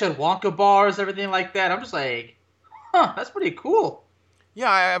mean, they actually had Wonka bars, everything like that. I'm just like, that's pretty cool.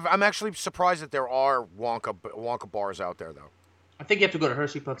 Yeah, I'm actually surprised that there are Wonka bars out there, though. I think you have to go to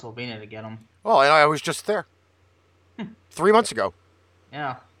Hershey, Pennsylvania to get them. Oh, and I was just there 3 months ago.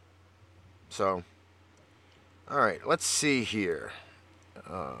 Yeah. So, all right, let's see here.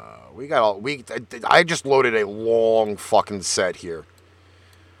 I just loaded a long fucking set here.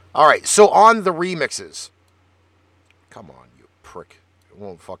 All right, so on the remixes. Come on, you prick. It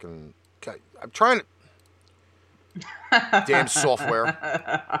won't fucking... I'm trying to... Damn software.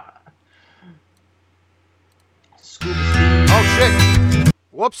 Scuba Steve. Oh, shit.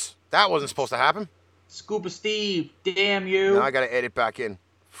 Whoops. That wasn't supposed to happen. Scuba Steve. Damn you. Now I gotta edit back in.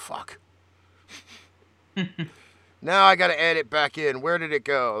 Fuck. Now I gotta edit back in. Where did it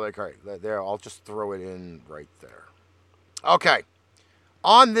go? All right, there. I'll just throw it in right there. Okay.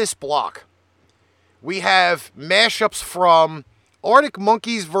 On this block, we have mashups from Arctic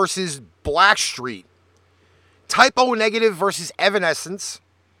Monkeys versus Blackstreet, Typo Negative versus Evanescence,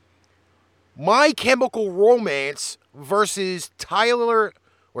 My Chemical Romance versus Taylor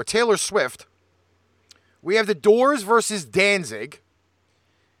Swift. We have The Doors versus Danzig,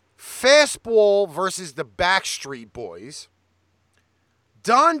 Fastball versus the Backstreet Boys,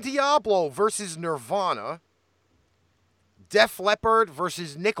 Don Diablo versus Nirvana, Def Leppard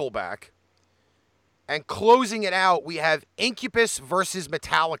versus Nickelback, and closing it out, we have Incubus versus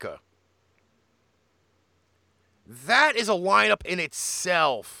Metallica. That is a lineup in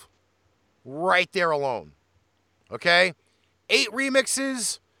itself, right there alone. Okay? 8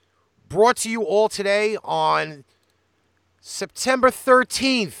 remixes brought to you all today on September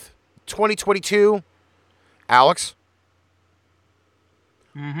 13th, 2022. Alex?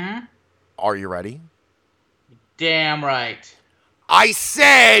 Mm-hmm. Are you ready? Damn right. I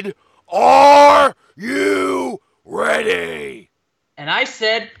said, are you ready? And I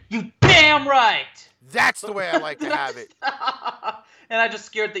said, you damn right. That's the way I like to have it. and I just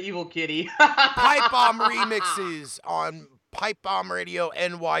scared the evil kitty. Pipebomb remixes on Pipebomb Radio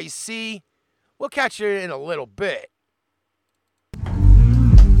NYC. We'll catch you in a little bit.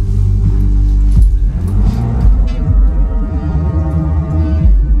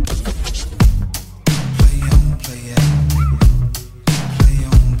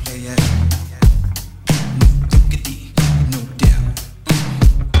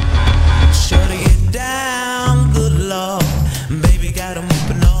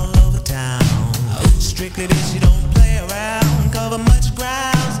 Strictly this, you don't play around. Cover much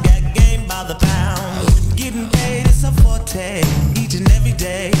ground, got game by the pound. Getting paid is a forte, each and every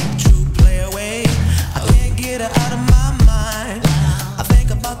day. True play away, I can't get her out of my mind. I think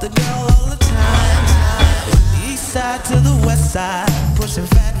about the girl all the time. East side to the west side, pushing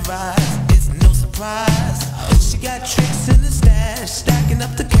fat rides, it's no surprise. She got tricks in the stash, stacking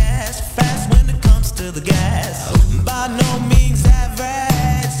up the cash, fast when it comes to the gas. By no means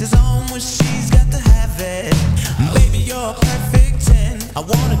average, it's on when she's got to have it. Baby, you're a perfect 10. I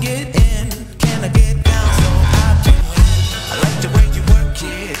wanna get in, can I get down so I can win? I like the way you work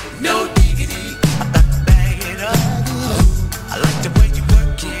it, no diggity. I got to bag it up. I like the way you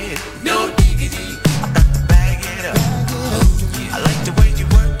work it, no diggity. I got to bag it up. I like the way you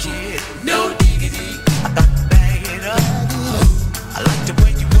work it, no diggity. I got to bag it up. I like the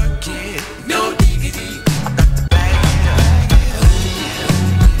way you work it, no diggity. I got to bag it up.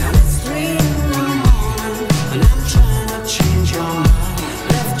 Now it's 3 in the morning, and I'm trying to change your mind.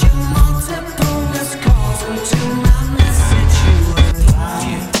 Left you multiple missed calls until my message you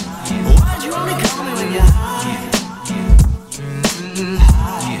replied. Why'd you only call me when you're high?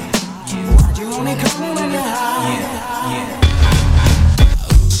 Why'd you only call me when you're high?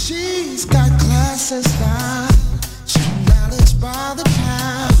 She's got class and style. She's knowledge by the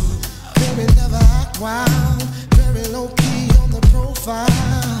pound. Very never act wild. Very low key on the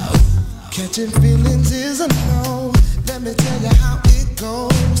profile. Catching feelings is a no. Let me tell you how it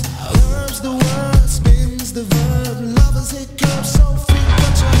goes. Curves the word, spins the verb. Lovers hit curves so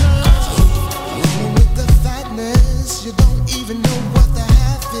frequent you heard. Rolling with the fatness, you don't even know what the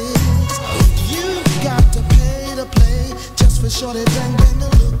half is. You got to pay to play just for shorty dang when to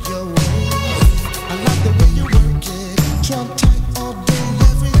look your way. I like the way you work it, trump tight all day,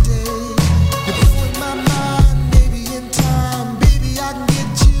 every day. You're blowing my mind, maybe in time, baby I can get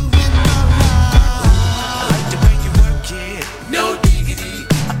you in my ride. I like the way you work it, no diggity.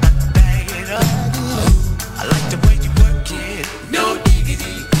 I got to bag it up. I like the way you work it, no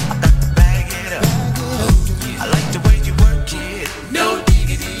diggity. I got to bag it up. I like the way you work it, no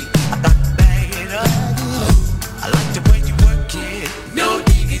diggity. I got to bag it up. I like the way you work it, no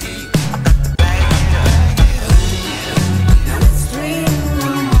diggity. I got to bag it up. Now it's 3 in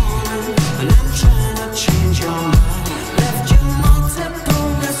the morning, and I'm trying to change your mind. Left you multiple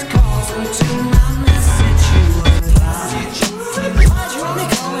missed calls until my message you replied. Why'd you only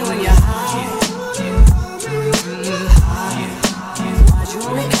call me when you're high? Why'd you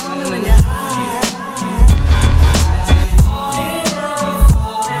only call me when you're high?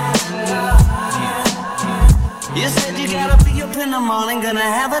 You said you gotta be up in the morning, gonna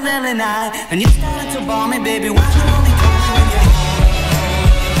have an early night, and you started to bore me, baby. Why'd you only call me when you're high?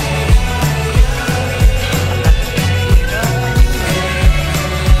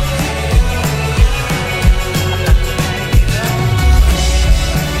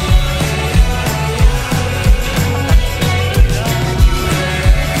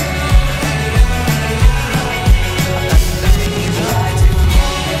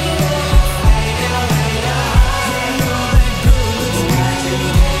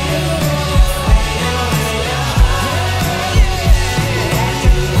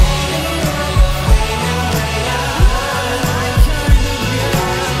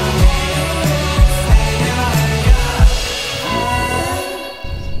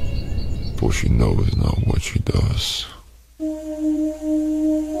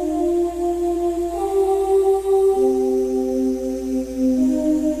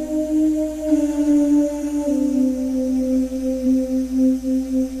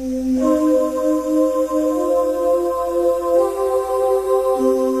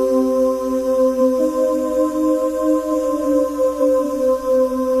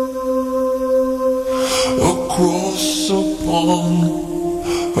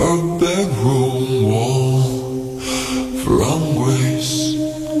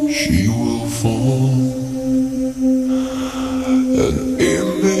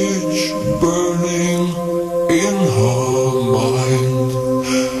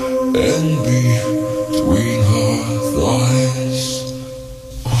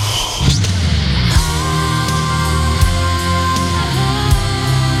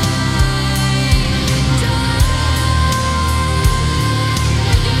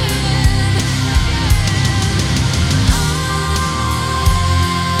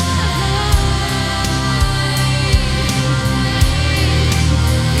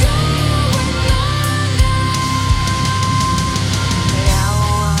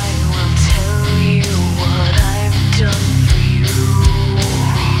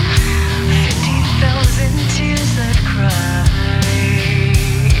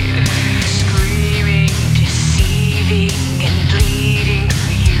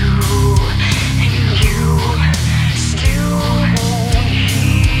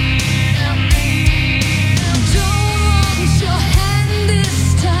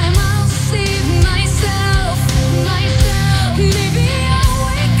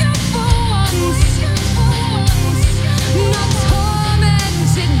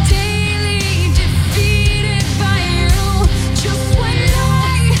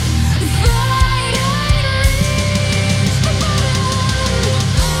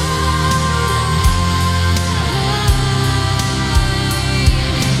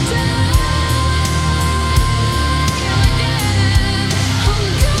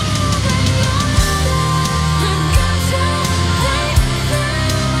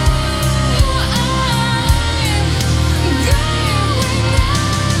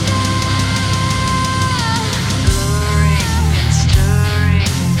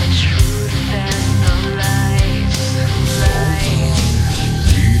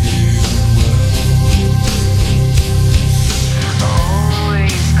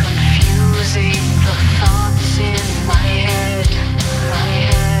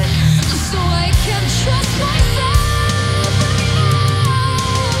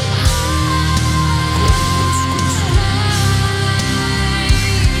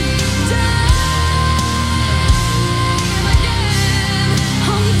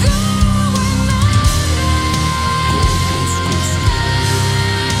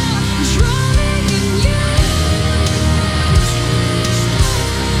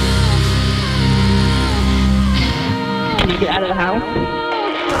 the house?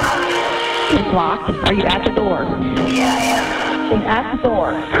 It's locked. Are you at the door? Yeah, I am. She's at the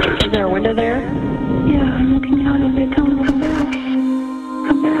door. Is there a window there? Yeah, I'm looking out of it. Tell him to come back.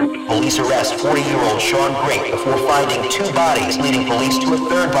 Come back. Police arrest 40-year-old Sean Great before finding 2 bodies, leading police to a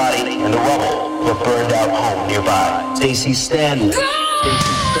 3rd body in the rubble of a burned-out home nearby. Stacy Stanley.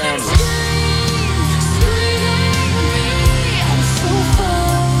 Stacy Stanley.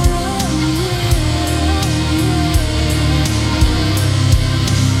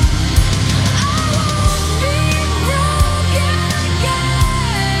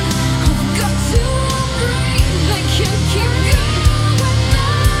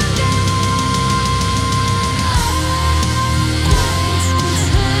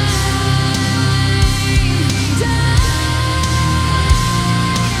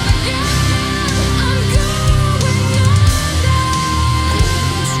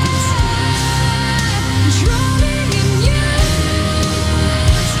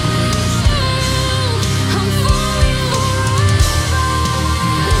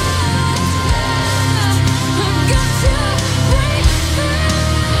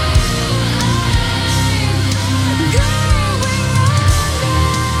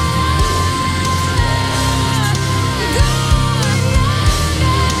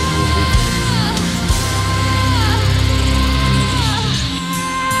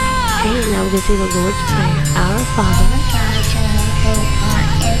 Now we say the Lord's Prayer. Our Father, who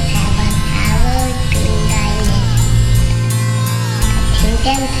art in heaven, hallowed be thy name. Thy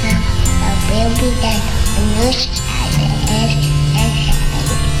kingdom come, thy will be done on earth as it is in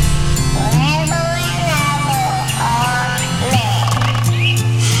heaven. Forever and ever. Amen.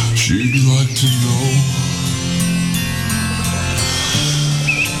 She'd like to know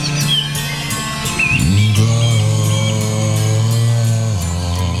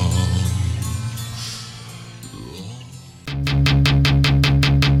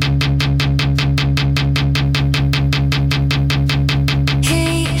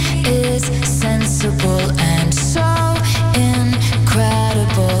He is sensible and so in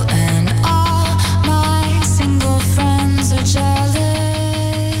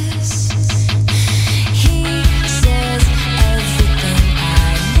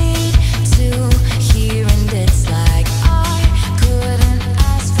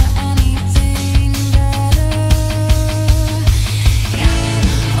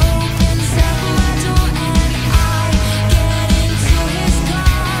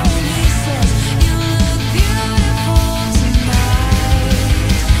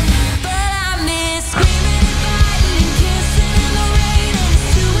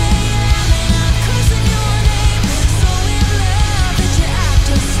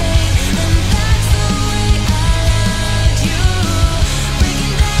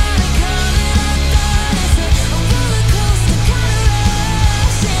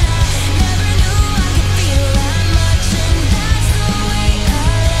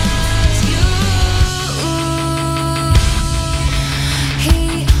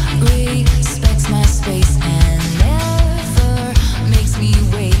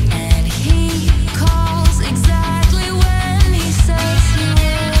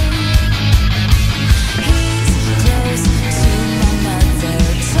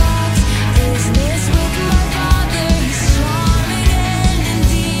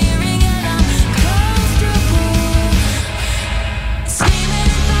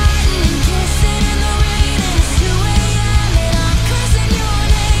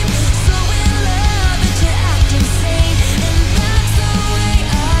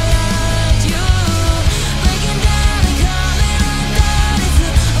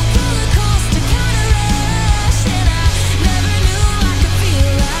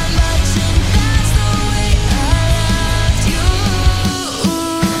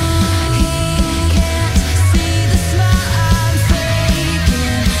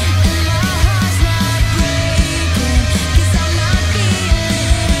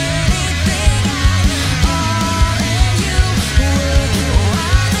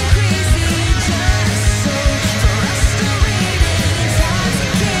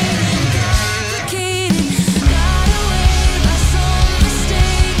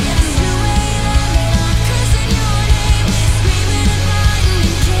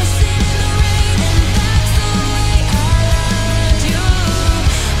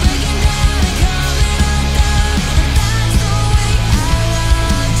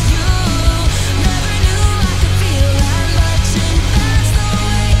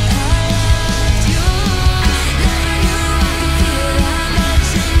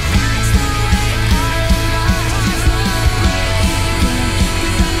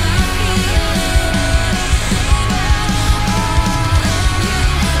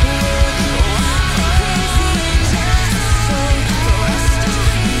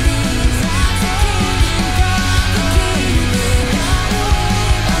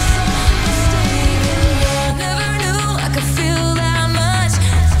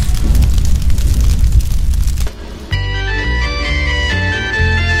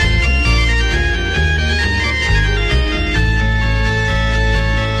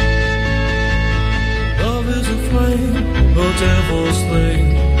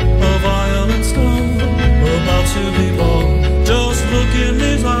to be born. Just look in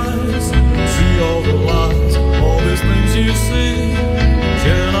his eyes, see all the lies, all these things you see,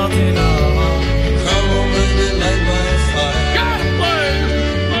 cannot deny. Come on, baby, light my fire.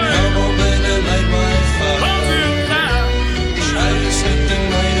 Come on, baby, light my fire. Try to set the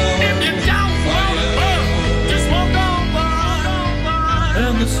night on fire. Just walk on by.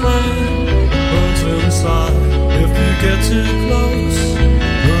 And the flame burns inside. If you get too close,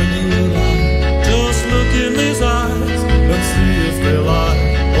 run you alive. Just look in his eyes and see if they lie.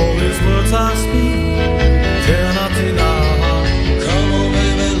 All these words I speak cannot deny. Come on,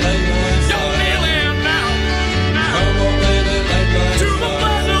 baby, light my fire. Don't feel it now. Come on, baby, light my fire. To the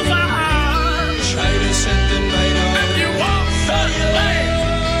pleasures I have. Try to set the night on. If you want such things,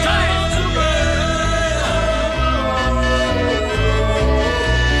 try to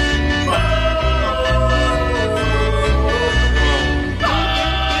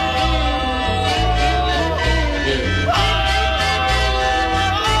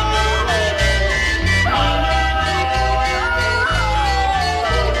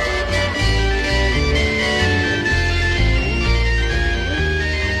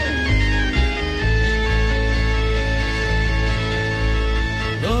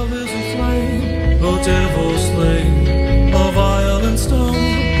Love is a flame, a devil slain, a violent storm,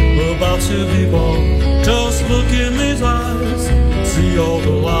 about to be born. Just look in his eyes, see all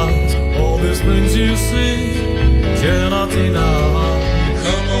the lies, all these things you see, cannot deny.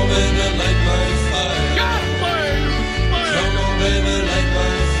 Come on, baby, light my fire. Come on, baby, light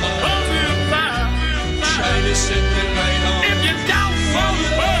my fire. Try to set the night on. If you don't want to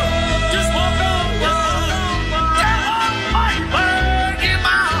burn, just walk on by. In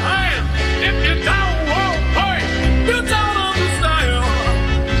my hand. If you don't want to burn, you don't understand.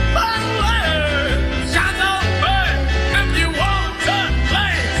 Shut up, burn. If you want to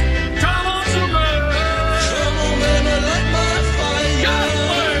blaze, come on to me. Come on, baby, light my fire.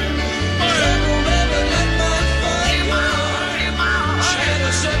 Come on, baby, light my fire. In my try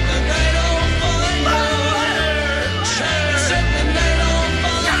to set the night on fire. Try to set the night on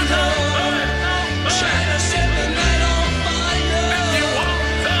fire. Try to set the night on fire. If you want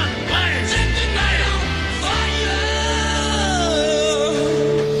to blaze, set the night on fire.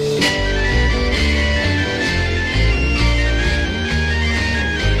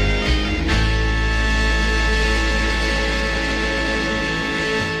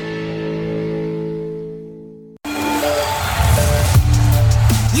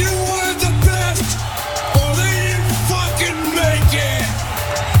 You were the best, or they didn't fucking make it.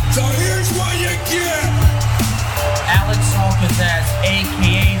 So here's what you get. Alex Alcazar,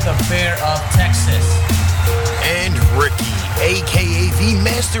 aka the Bear of Texas. And Ricky, aka the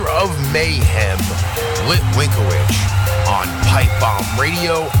Master of Mayhem, Lit Winkowich, on Pipebomb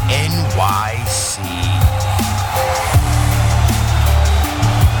Radio NYC.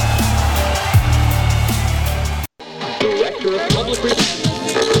 Director of Public Relations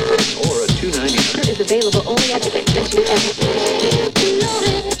or a 299 Is available only at the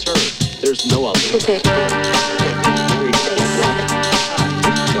Sir, there's no other.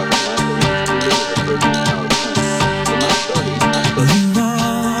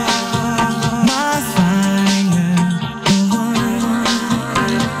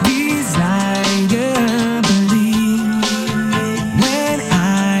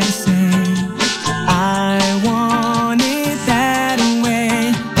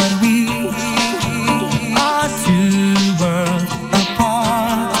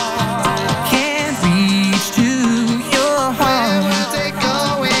 Can't reach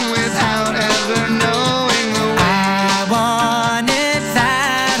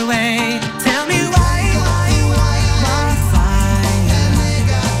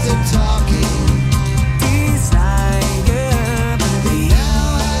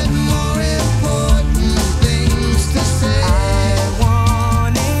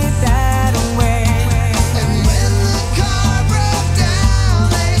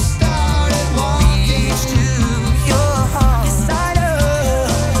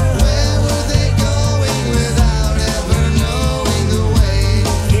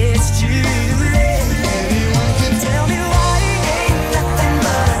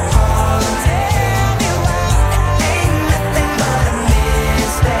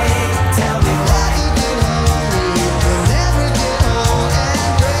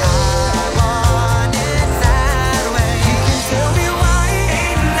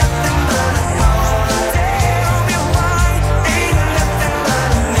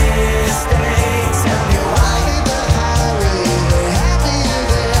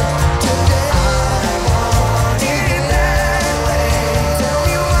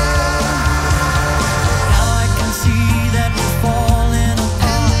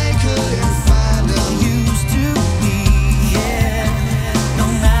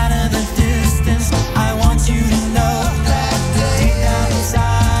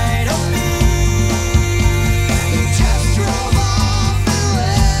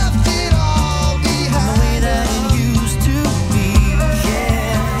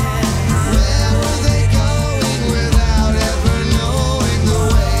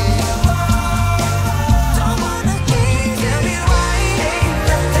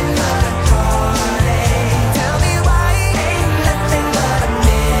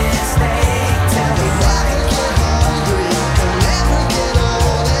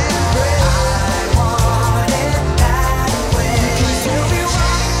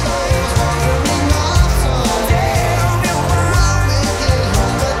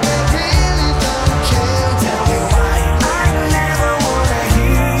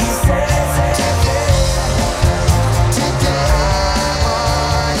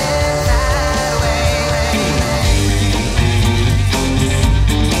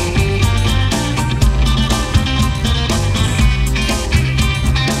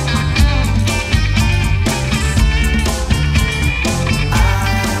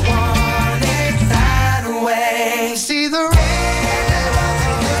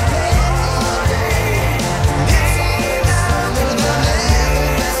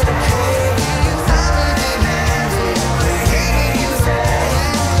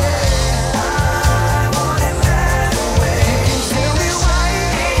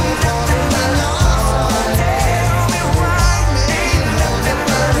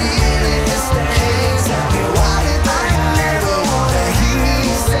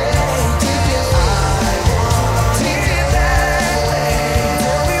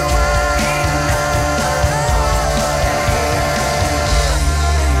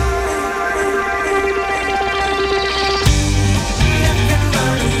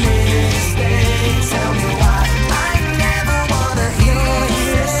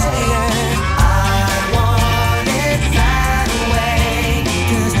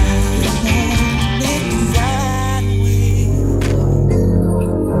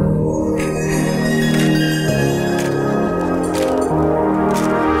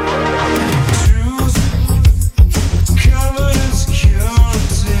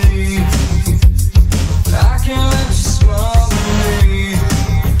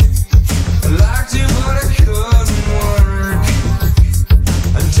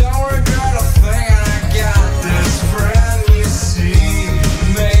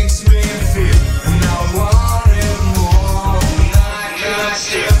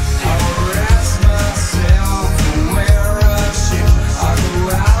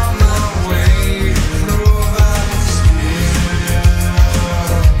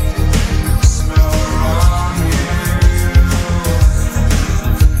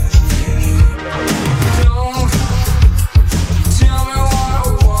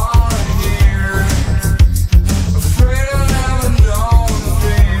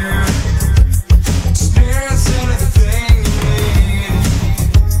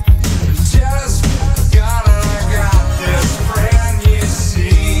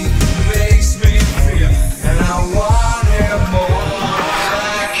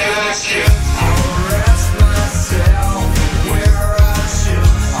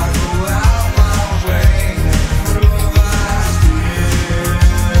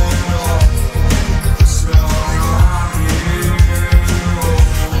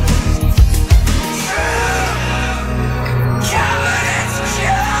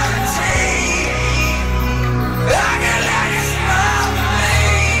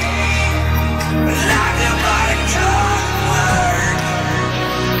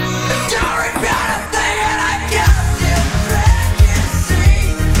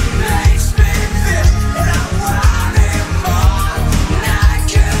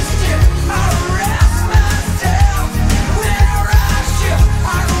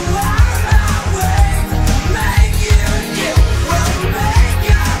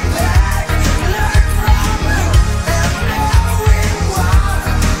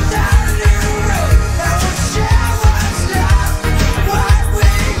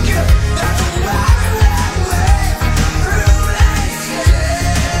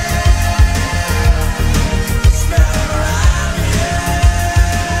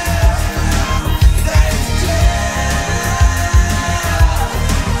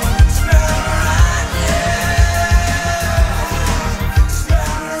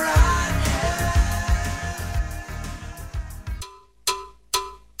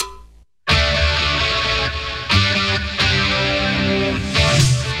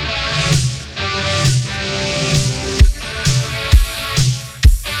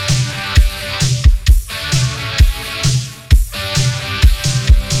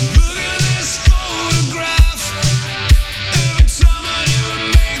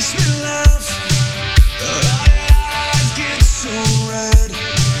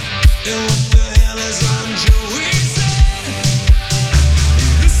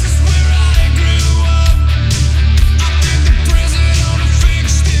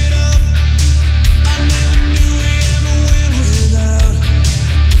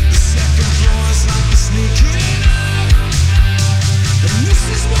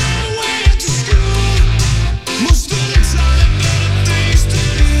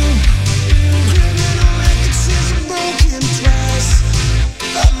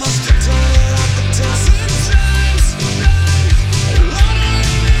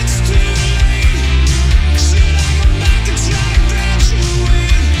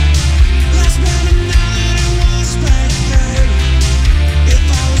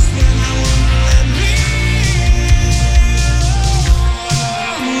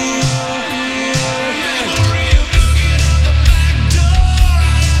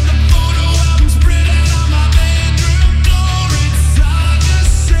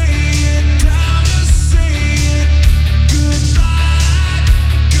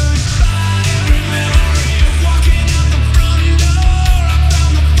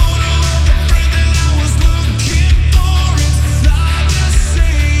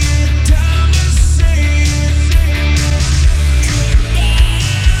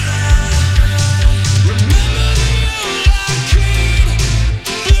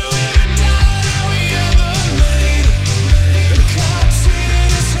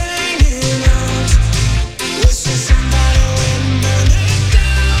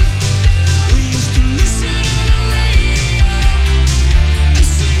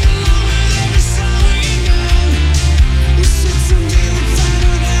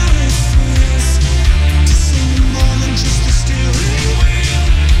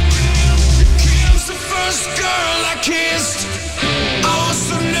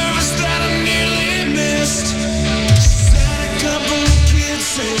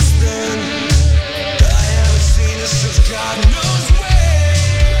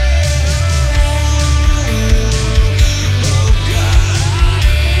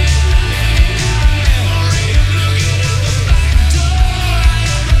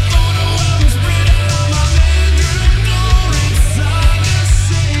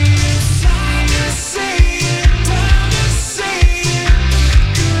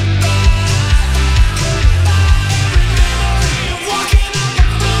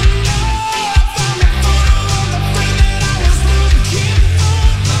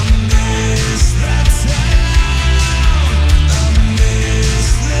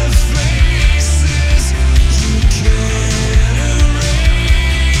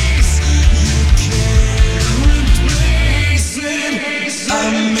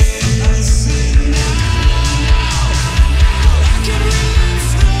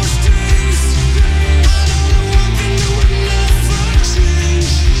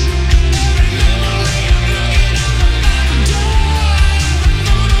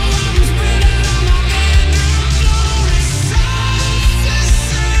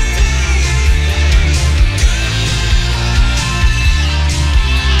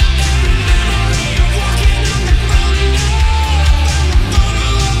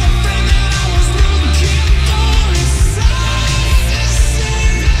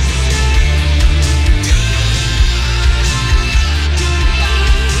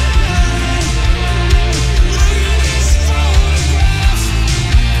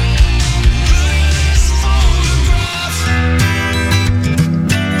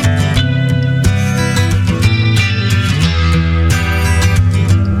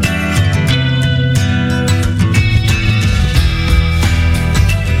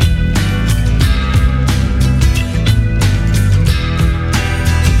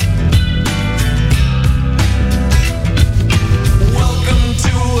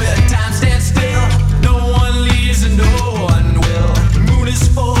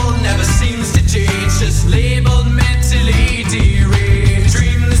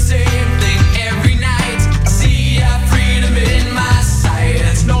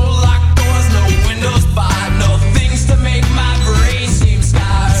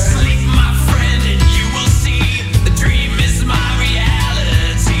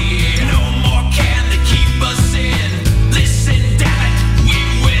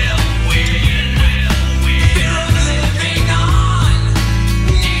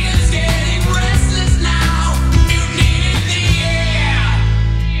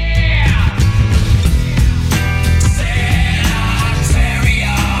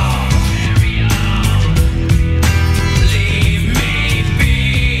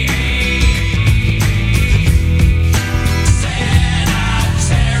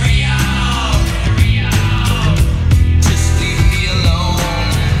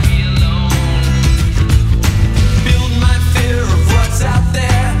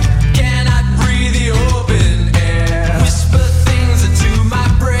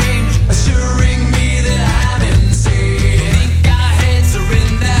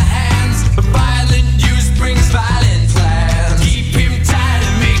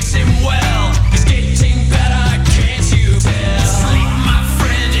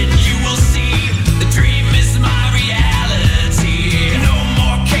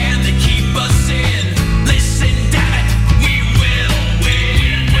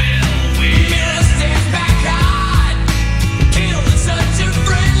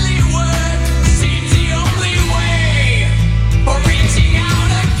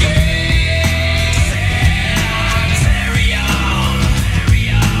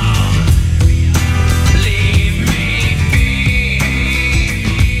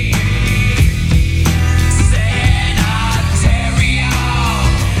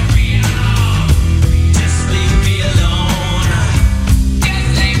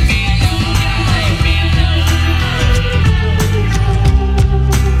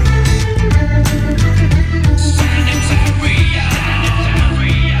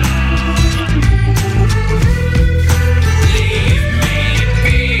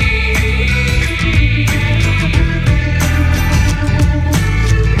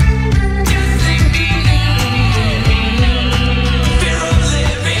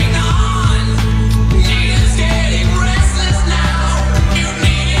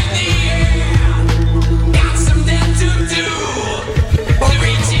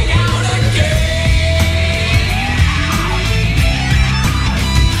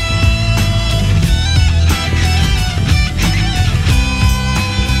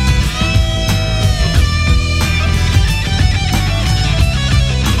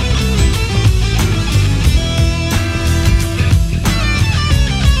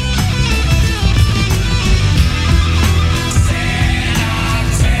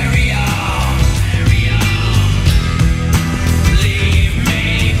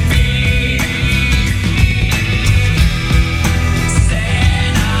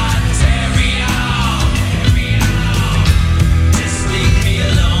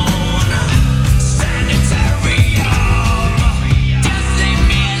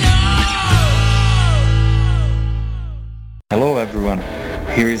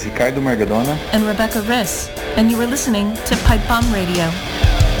Ricardo Margadona. And Rebecca Riss. And you were listening to Pipebomb Radio.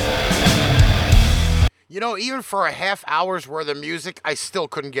 You know, even for a half hour's worth of music, I still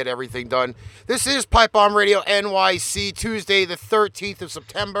couldn't get everything done. This is Pipebomb Radio NYC, Tuesday the 13th of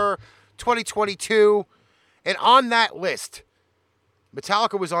September, 2022. And on that list,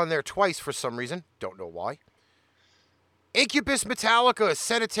 Metallica was on there twice for some reason. Don't know why. Incubus, Metallica,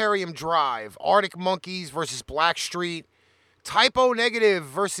 Sanitarium Drive, Arctic Monkeys versus Blackstreet, Typo Negative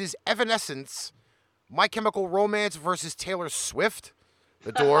versus Evanescence, My Chemical Romance versus Taylor Swift,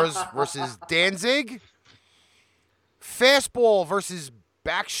 The Doors versus Danzig, Fastball versus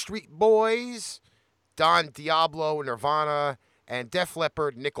Backstreet Boys, Don Diablo, Nirvana, and Def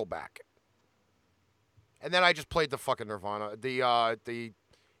Leppard, Nickelback. And then I just played the fucking Nirvana, the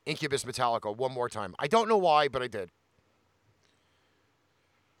Incubus Metallica one more time. I don't know why, but I did.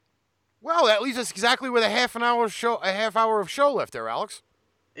 Well, that leaves us exactly with a half hour of show left there, Alex.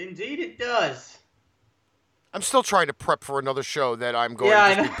 Indeed it does. I'm still trying to prep for another show that I'm going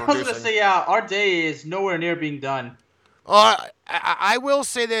to be producing. I was going to say, our day is nowhere near being done. I will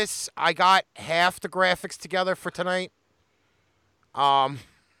say this. I got half the graphics together for tonight. I'm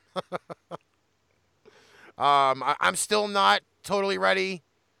still not totally ready.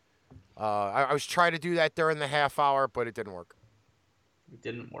 I was trying to do that during the half hour, but it didn't work.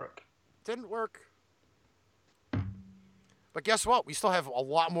 Didn't work. But guess what? We still have a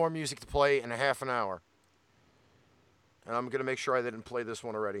lot more music to play in a half an hour. And I'm going to make sure I didn't play this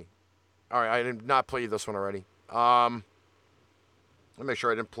one already. All right, I did not play this one already. Let me make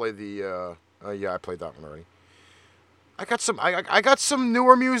sure I didn't play the... yeah, I played that one already. I got some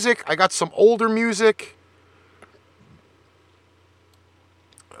newer music. I got some older music.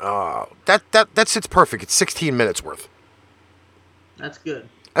 That's it's perfect. It's 16 minutes worth. That's good.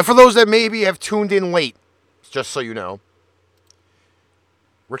 And for those that maybe have tuned in late, just so you know,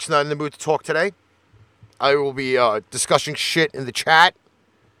 Rick's not in the mood to talk today. I will be discussing shit in the chat.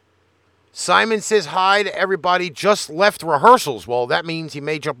 Simon says hi to everybody. Just left rehearsals. Well, that means he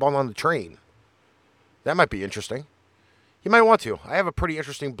may jump on the train. That might be interesting. You might want to. I have a pretty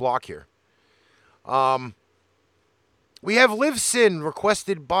interesting block here. We have Live Sin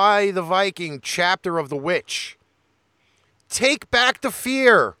requested by the Viking, Chapter of the Witch. Take Back the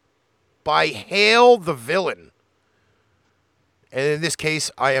Fear by Hail the Villain. And in this case,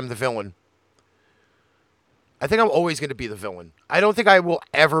 I am the villain. I think I'm always going to be the villain. I don't think I will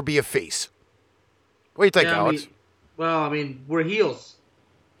ever be a face. What do you think, Alex? We're heels.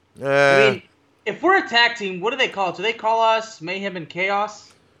 If we're a tag team, what do they call it? Do they call us Mayhem and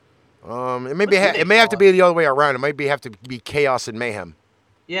Chaos? It may have to be the other way around. It might have to be Chaos and Mayhem.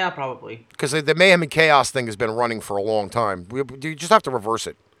 Yeah, probably. Because the Mayhem and Chaos thing has been running for a long time. You just have to reverse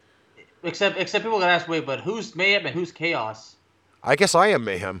it. Except people gonna ask, wait, but who's Mayhem and who's Chaos? I guess I am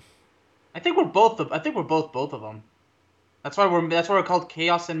Mayhem. I think we're both both of them. That's why we're called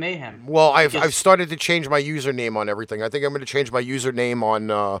Chaos and Mayhem. Well, I've started to change my username on everything. I think I'm going to change my username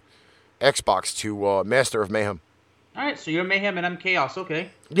on Xbox to Master of Mayhem. All right, so you're Mayhem and I'm Chaos. Okay.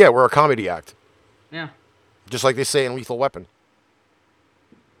 Yeah, we're a comedy act. Yeah. Just like they say in Lethal Weapon.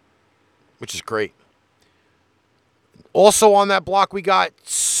 Which is great. Also on that block, we got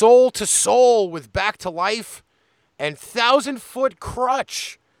Soul to Soul with Back to Life and 1,000 Foot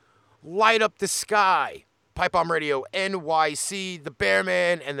Crutch, Light Up the Sky. Pipebomb Radio NYC, the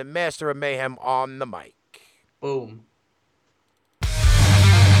Bearman and the Master of Mayhem on the mic. Boom.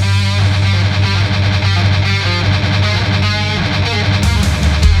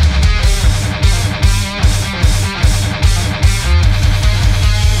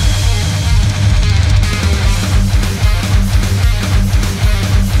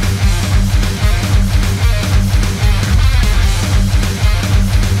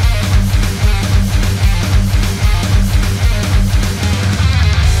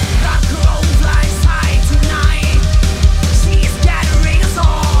 Blind side tonight.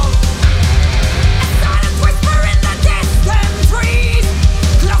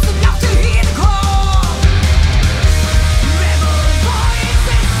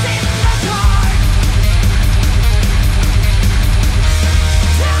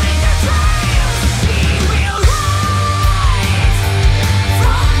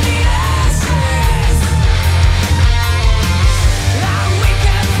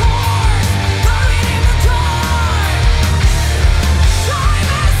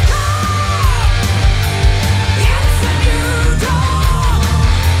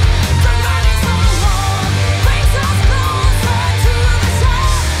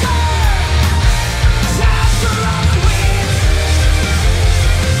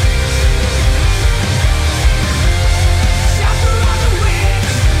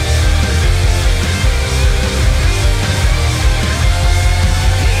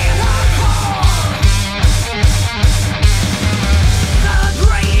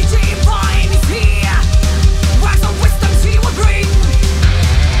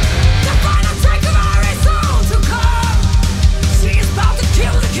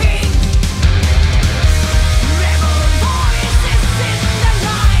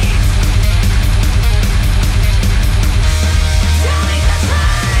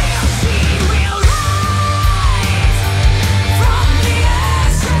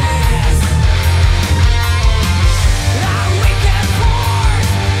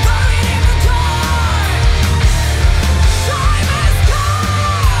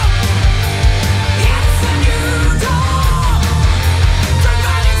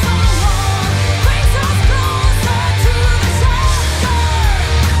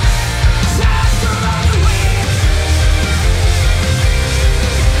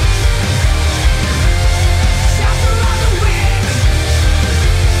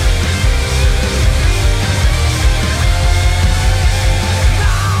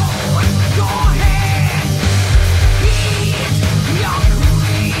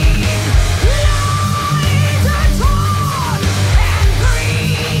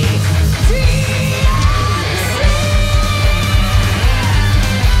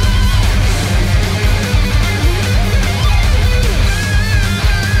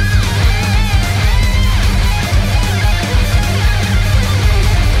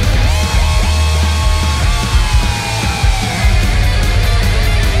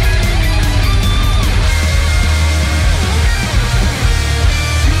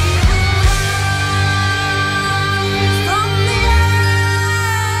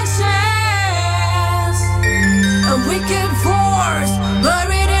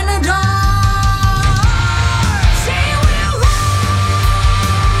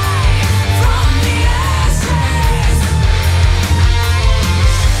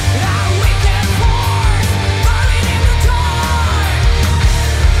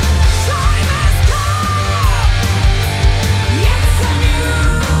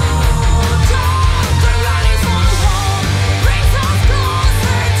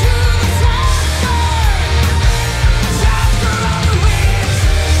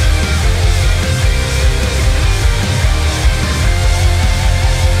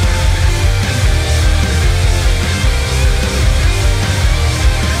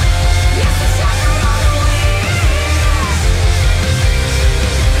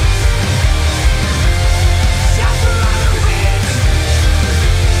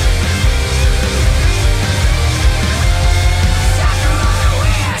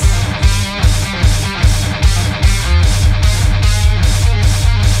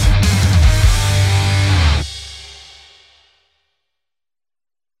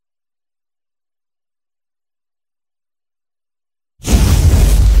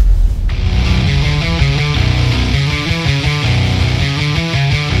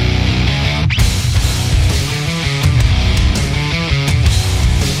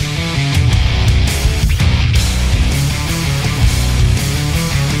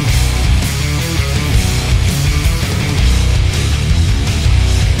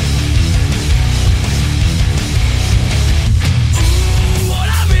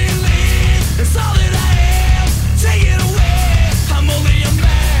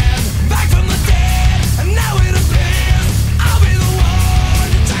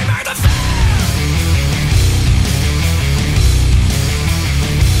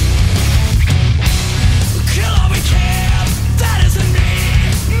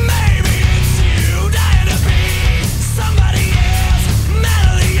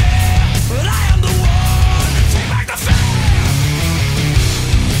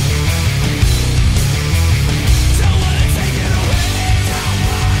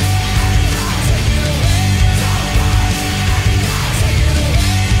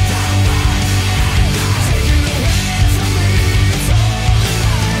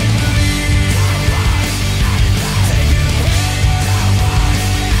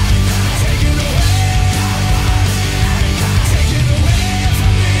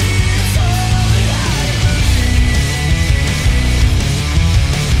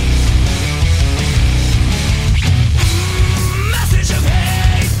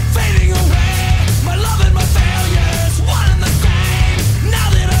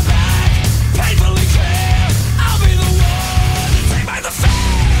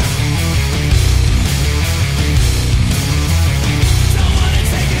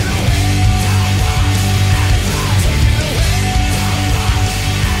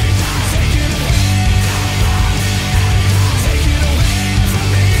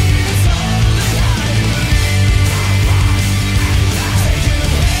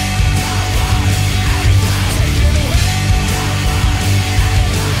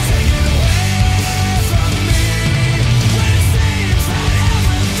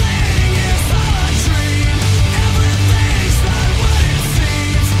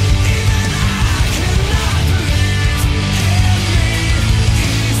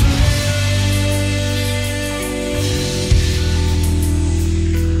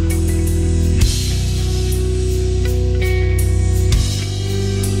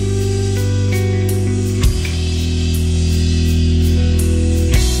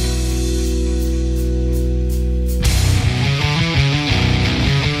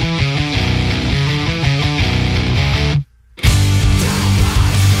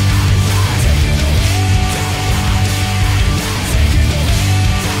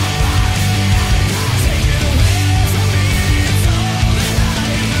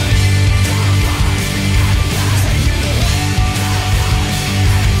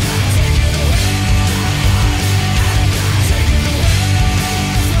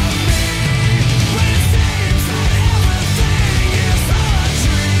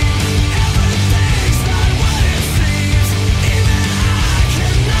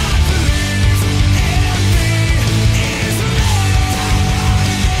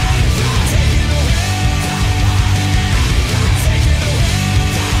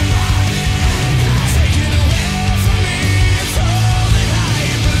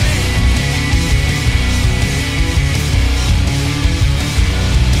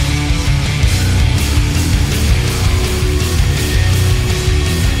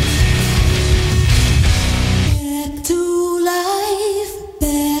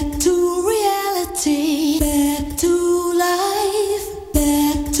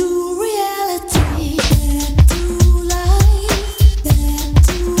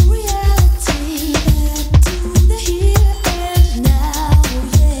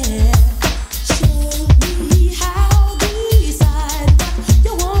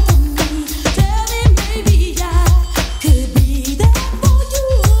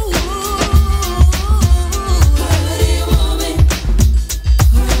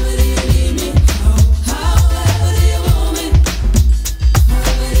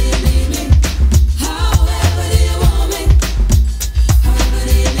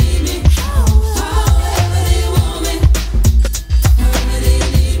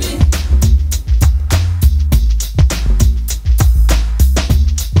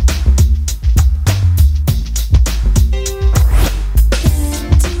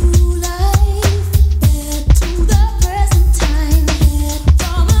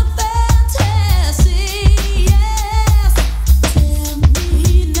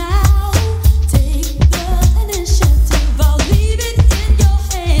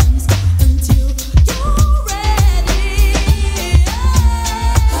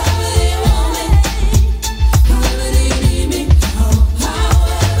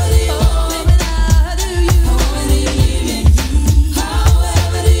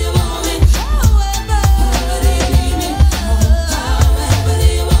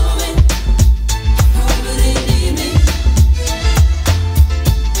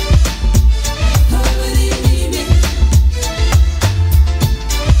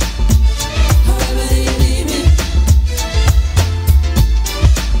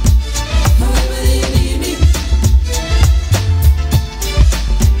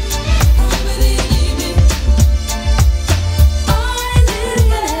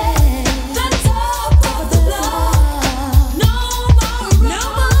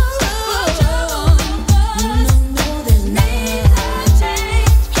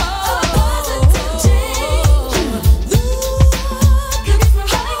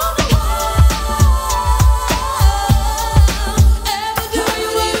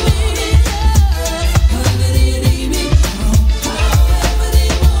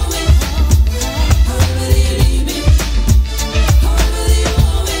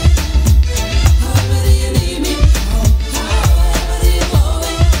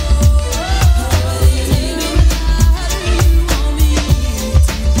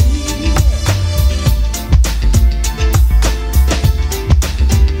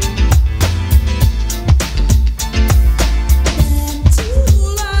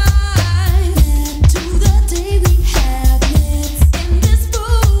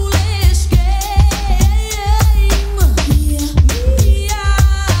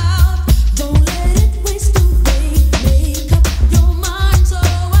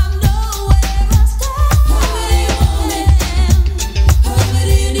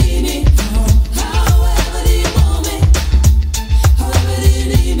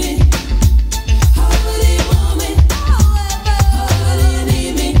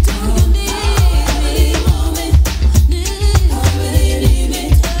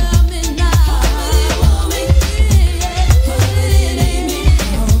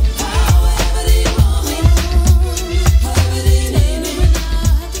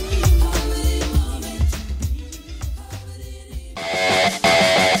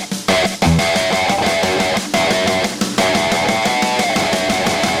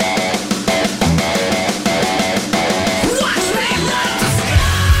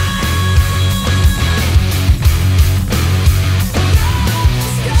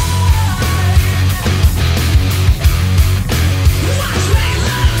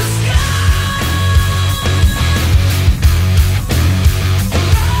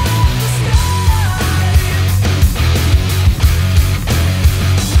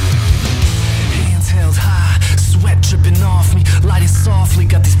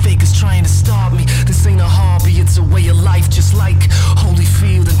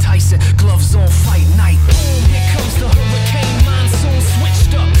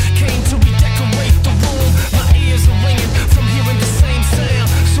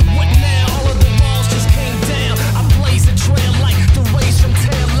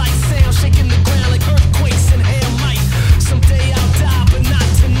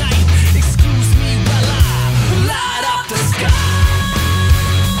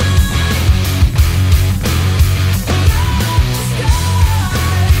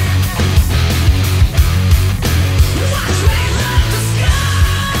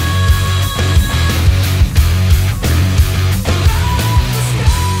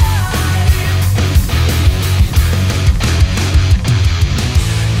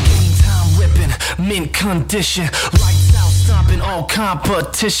 mint condition. Lights out, stomping all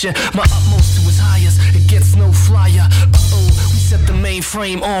competition. My utmost to its highest, it gets no flyer. Uh-oh, we set the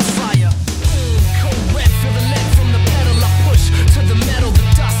mainframe on fire. Cold red, feel the lead from the pedal. I push to the metal, the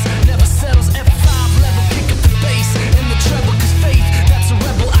dust never settles. F5 level, kick up the bass and the treble. Cause faith, that's a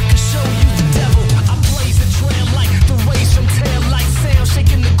rebel, I can show you the devil. I blaze a trail like the rays from tail light sound,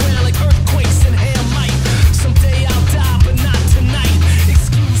 shaking the ground like earthquakes and hail might. Someday I'll die, but not tonight.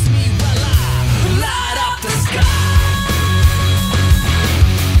 Excuse me while I light up the sky.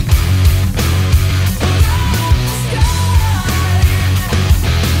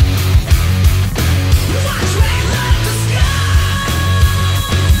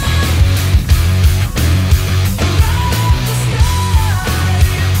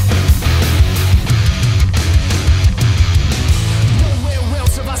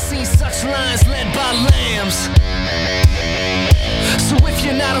 Lines led by lambs. So if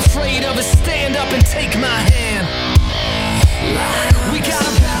you're not afraid of it, stand up and take my hand. We got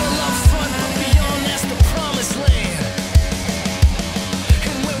a battle up front, but beyond that's the promised land.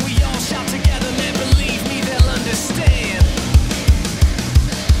 And when we all shout together, man, believe me, they'll understand.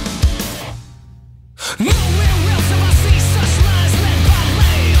 Nowhere else have I seen such lines led by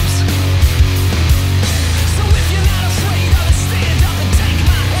lambs. So if you're not afraid of it, stand up and take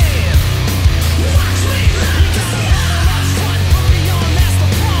my hand. Watch me light the sky. Up front, but beyond that's the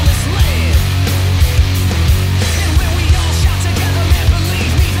promised land. And when we all shout together, man,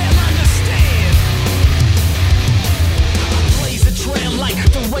 believe me, they'll understand. I blaze a trail like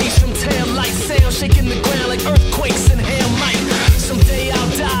the rays from tail light sail, shaking the ground like earthquakes and hail might. Someday I'll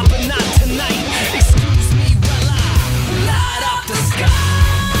die, but not tonight. Excuse me while I light up the sky.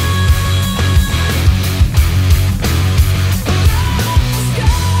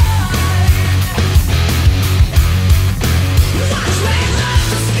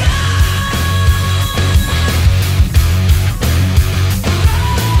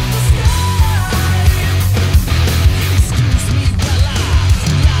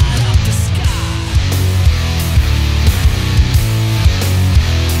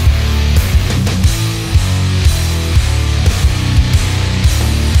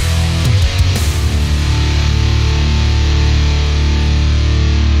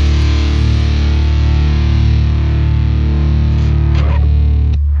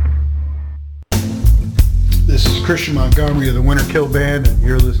 This is Christian Montgomery of the Winter Kill Band, and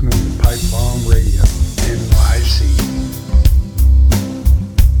you're listening to Pipe Bomb Radio, NYC.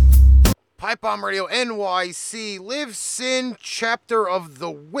 Pipe Bomb Radio NYC. Live Sin, Chapter of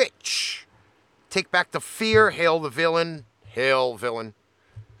the Witch. Take back the fear. Hail the villain. Hail villain.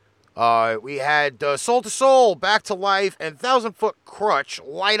 We had Soul to Soul, Back to Life, and 1,000-Foot Crutch,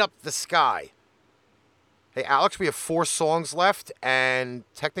 Light Up the Sky. Hey, Alex, we have 4 songs left, and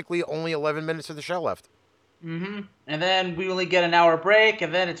technically only 11 minutes of the show left. Mm-hmm. And then we only get an hour break,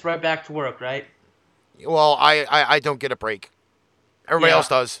 and then it's right back to work, right? Well, I don't get a break. Everybody else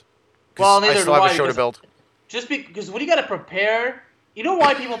does. Well, neither I still do have I, a show to build. Just because when you got to prepare, you know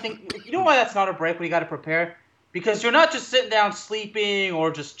why people think, you know why that's not a break when you got to prepare? Because you're not just sitting down sleeping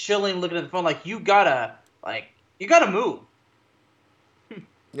or just chilling, looking at the phone. Like, you gotta move.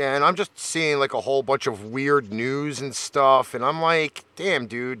 Yeah, and I'm just seeing, like, a whole bunch of weird news and stuff, and I'm like, damn,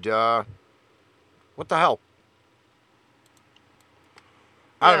 dude, what the hell?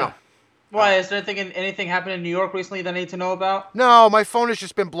 I don't know. Why? Is there anything happened in New York recently that I need to know about? No, my phone has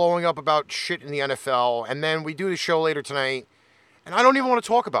just been blowing up about shit in the NFL, and then we do the show later tonight, and I don't even want to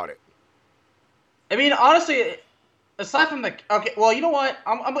talk about it. I mean, honestly, aside from the... Okay, well, you know what?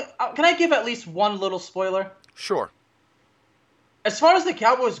 Can I give at least one little spoiler? Sure. As far as the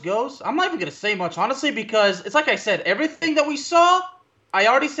Cowboys goes, I'm not even going to say much, honestly, because it's like I said, everything that we saw, I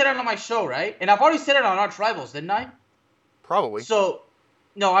already said it on my show, right? And I've already said it on our Tribals, didn't I? Probably. So,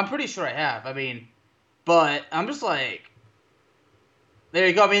 no, I'm pretty sure I have. I mean, but I'm just like... There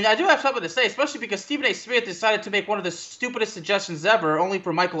you go. I mean, I do have something to say, especially because Stephen A. Smith decided to make one of the stupidest suggestions ever, only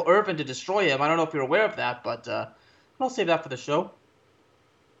for Michael Irvin to destroy him. I don't know if you're aware of that, but I'll save that for the show.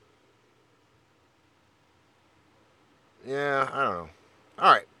 Yeah, I don't know.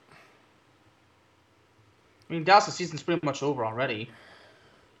 All right. I mean, Dallas' season's pretty much over already.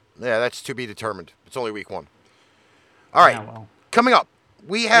 Yeah, that's to be determined. It's only week 1. All right. Yeah, well. Coming up,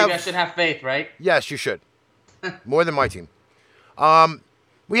 we have... Maybe I should have faith, right? Yes, you should. More than my team.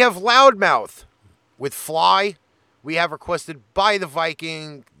 We have Loudmouth with Fly. We have requested by the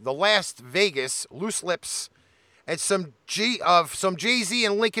Viking, The Last Vegas, Loose Lips, and some Jay-Z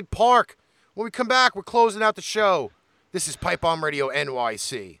and Linkin Park. When we come back, we're closing out the show. This is Pipe Bomb Radio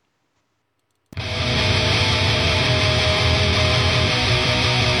NYC.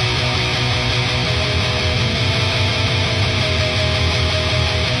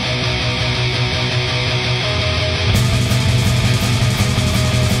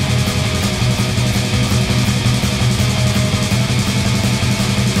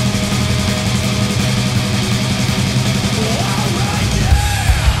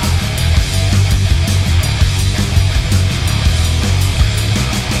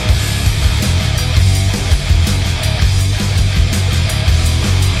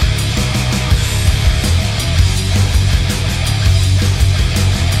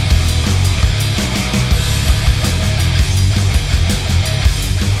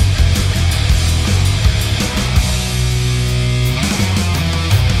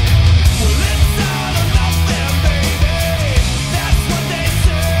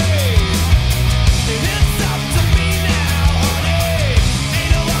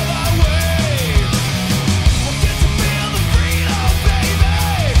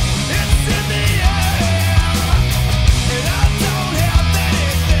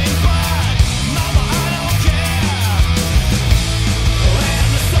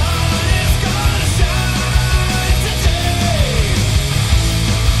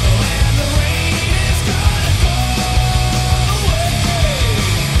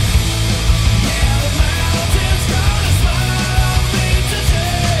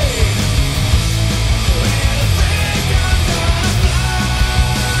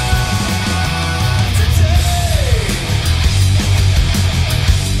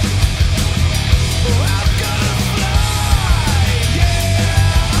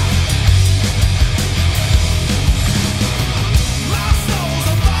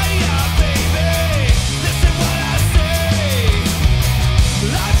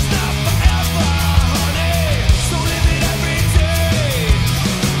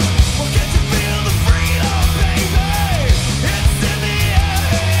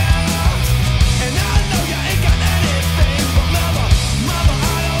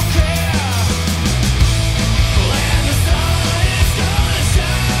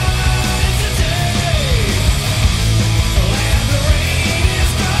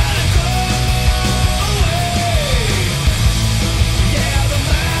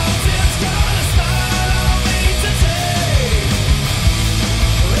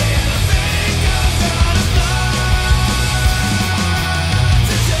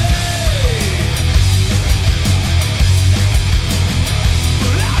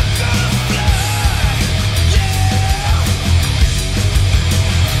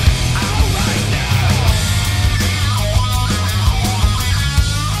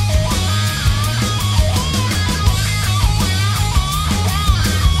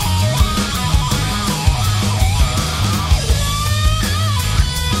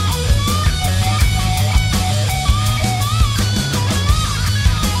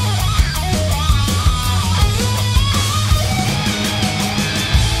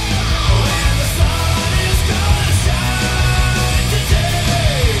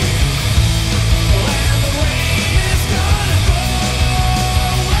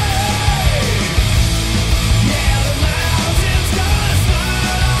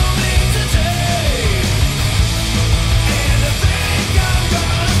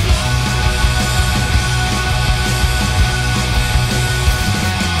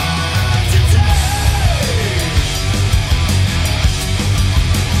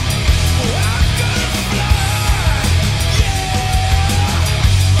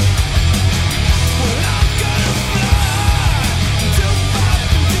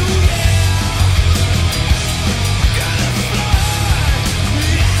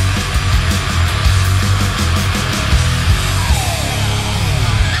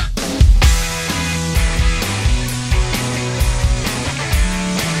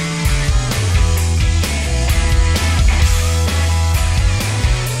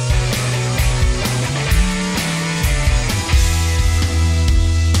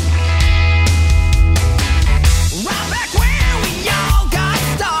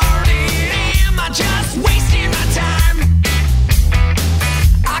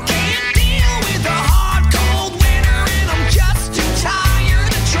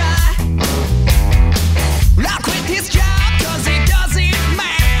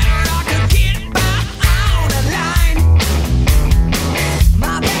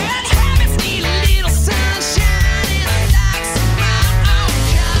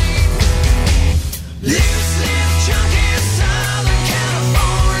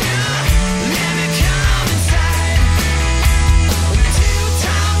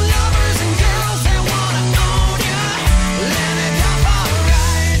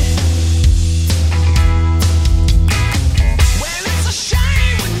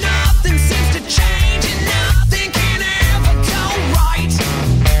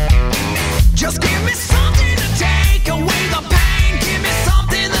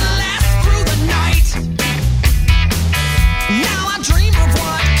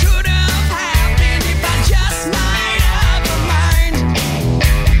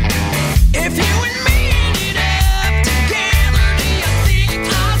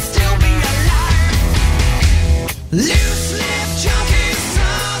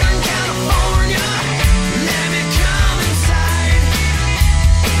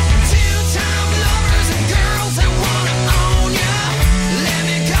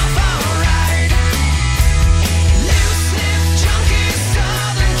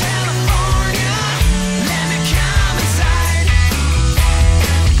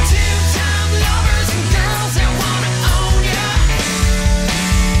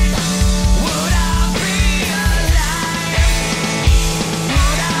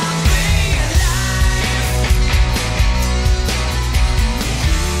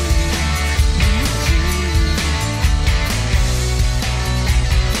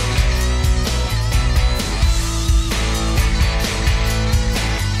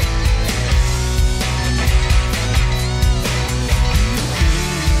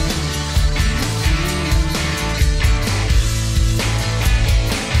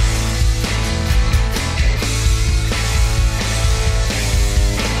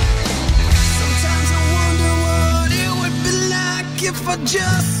 I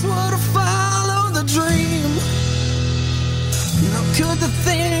just would've followed the dream? Now could the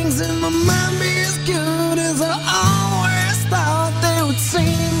things in my mind be as good as I always thought they would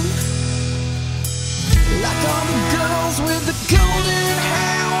seem? Like all the girls with the golden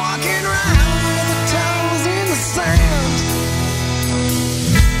hair walking around with their toes in the sand.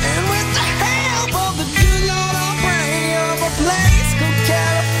 And with the help of the good Lord, I'll pray of a place called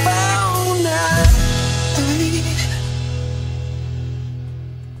California.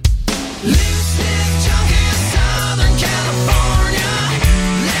 Loose lips, junkie, Southern California.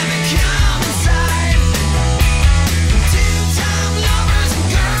 Let me come inside. Two-time lovers and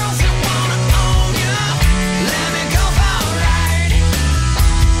girls that wanna own ya. Let me go for a ride.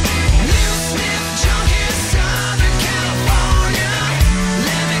 Loose lips, junkie, Southern California.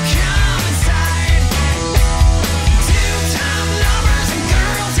 Let me come inside. Two-time lovers and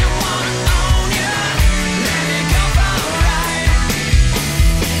girls that wanna own ya. Let me go for a ride.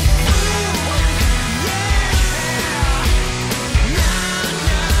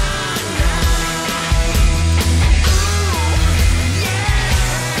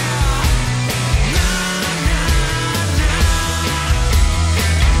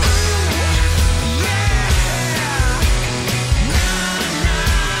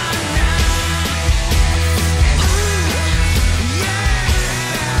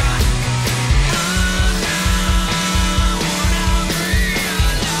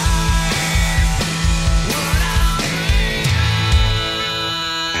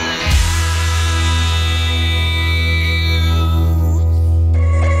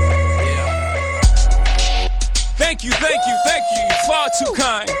 Thank you, thank you, thank you. You're far too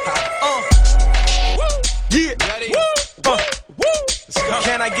kind. Yeah. Ready?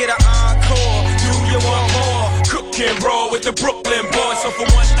 Can I get an encore? Do you want more? Cook and roll with the Brooklyn boys. So for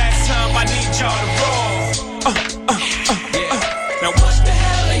one last time, I need y'all to roll. Now what the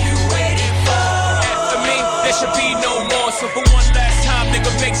hell are you waiting for? After me, there should be no more. So for one last time,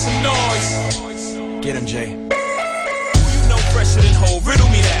 nigga, make some noise. Get him, Jay. Who you know fresher than Hov? Riddle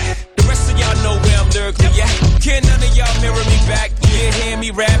me that. The rest of y'all know where I'm lyrically at. Can none of y'all mirror me back? Yeah, hear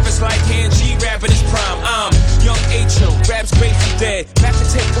me rap, it's like hearing G rap in his prime. I'm young H.O., rap's grateful dead. Back to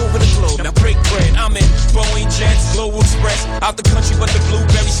take over the globe, now break bread. I'm in Boeing Jets, Global Express. Out the country, but the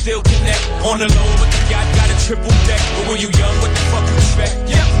blueberries still connect. On the low, but the yacht got a triple deck. But when you young, what the fuck you expect?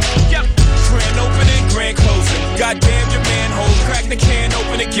 Yep. Grand opening, grand closing. Goddamn your manhole, crack the can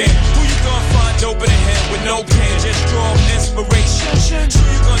open again. Who you gonna find open in him with no pen? Just draw inspiration. Who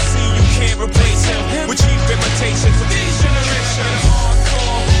you gonna see you can't replace him with cheap imitations of these generations.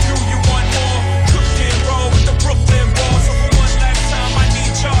 Hardcore, do you want more? Cook and roll with the Brooklyn boys. So for one last time, I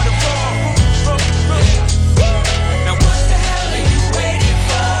need y'all to roll. Now what the hell are you waiting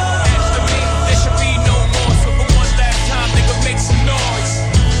for? After me, there should be no more. So for one last time, nigga, make some noise.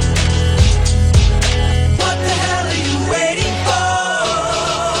 What the hell are you waiting for?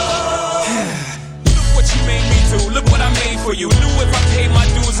 Look what you made me do. Look what I made for you. Knew if I paid my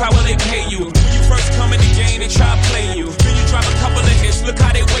dues, how will they pay you? When you first come in the game, they try to play you. Then you drop a couple of hits, look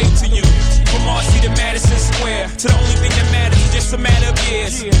how they wave to you. From Marcy to Madison Square, to the only thing that matters is just a matter of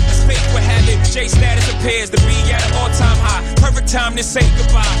years. As fate would have it, J status appears to be at an all-time high. Perfect time to say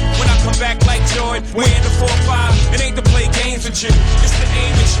goodbye. When I come back like Jordan, we're in the 4-5. It ain't to play games with you, it's to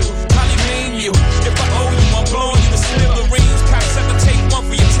aim at you. Probably name you. If I owe you, I'm blowing you the smithereens. Cocksucker, take one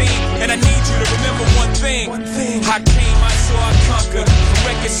for your team. And I need you to remember one thing. I came, I saw, I conquered.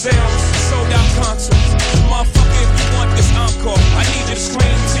 Record sales, sold out concerts. Motherfucker, if you want this encore, I need you to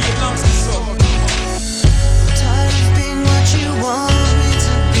scream till your lungs are sore. Tired of being what you want me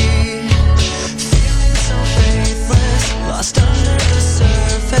to be. Feeling so faithless, lost under the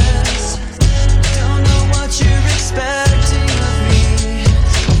surface. Don't know what you're expecting of me,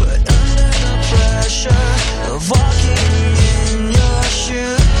 but under the pressure of walking in your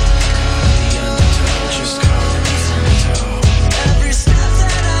shoes, every step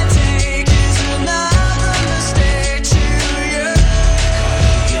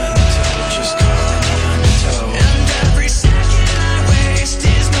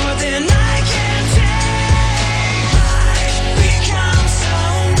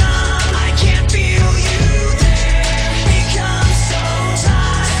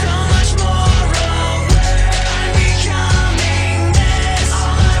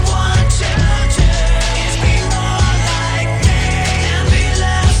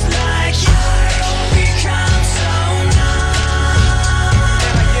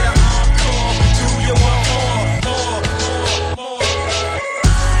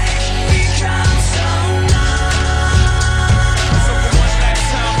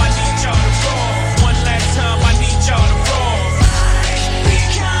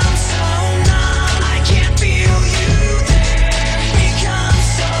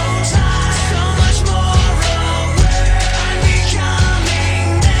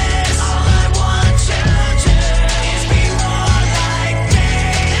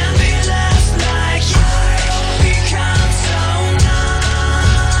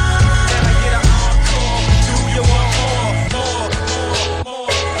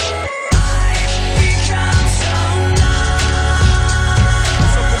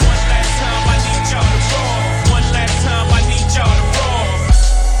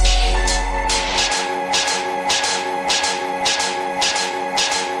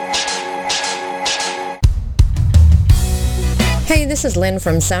this is Lynn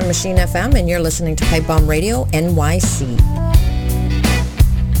from Sound Machine FM, and you're listening to Pipebomb Radio NYC.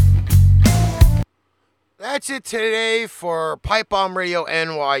 That's it today for Pipebomb Radio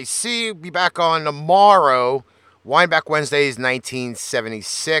NYC. Be back on tomorrow. Wineback Wednesdays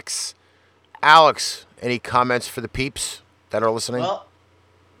 1976. Alex, any comments for the peeps that are listening?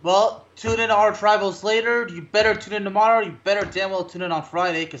 Well, tune in to our Tribals later. You better tune in tomorrow. You better damn well tune in on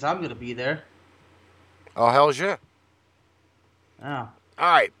Friday, because I'm going to be there. Oh, hell's yeah. Yeah.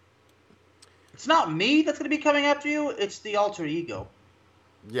 All right. It's not me that's going to be coming after you. It's the alter ego.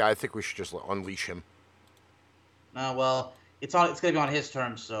 Yeah, I think we should just unleash him. Well, it's going to be on his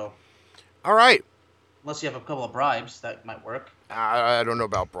terms, so. All right. Unless you have a couple of bribes, that might work. I don't know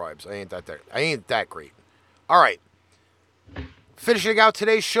about bribes. I ain't that great. All right. Finishing out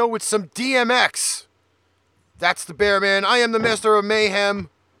today's show with some DMX. That's the Bear Man. I am the Master of Mayhem.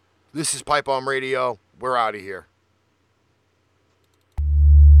 This is Pipebomb Radio. We're out of here.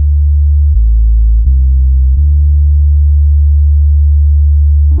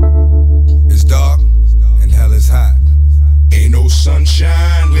 It's dark and hell is hot. Ain't no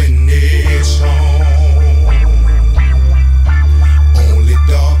sunshine when it's on. Only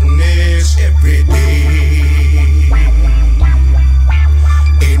darkness every day.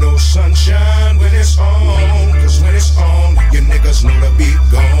 Ain't no sunshine when it's on. Cause when it's on, you niggas know the beat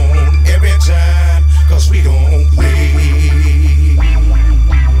gone. Every time, cause we don't play.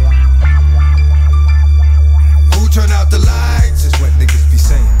 Who turn out the lights is what niggas be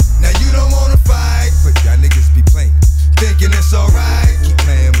saying. Now you don't wanna fight, but y'all niggas be playing. Thinking it's alright, keep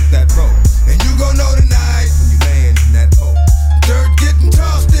playing with that role. And you gon' know tonight when you land in that hole. Dirt getting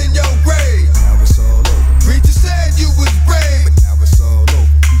tossed in your grave. Now it's all over. Preacher said you was brave, but now it's all over.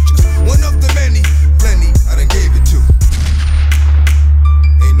 You just one of the many, plenty I done gave it to.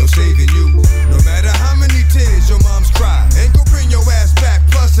 Ain't no saving you. No matter how many tears your mom's cry, ain't gon' bring your ass back.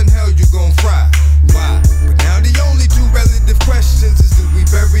 Plus in hell you gon' fry. Why? But now the only two relative questions is do we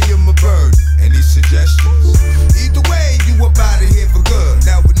bury him or burn? Any suggestions? Either way, you up out of here for good.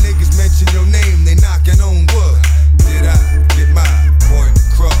 Now when niggas mention your name, they knocking on wood. Did I get my point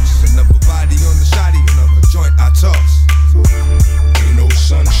across? Another body on the shotty, another joint I toss. Ain't no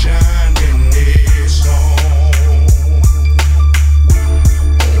sunshine in this home.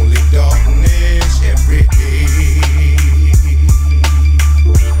 Only darkness every day.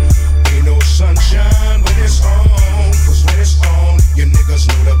 Ain't no sunshine when it's on. Cause when it's on, you niggas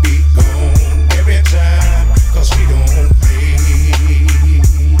know the beat gone. Every time, cause we don't play.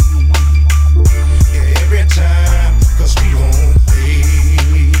 Yeah, every time, cause we don't play.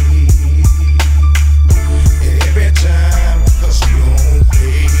 Yeah, every time, cause we don't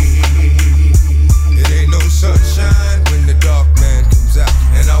play. It ain't no sunshine when the dark man comes out.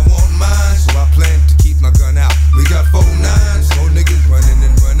 And I want mine, so I plan to keep my gun out. We got 4 9s, no niggas running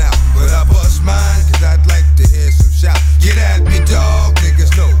and run out. But I bust mine, cause I'd like to hear some shout. Get at me, dog,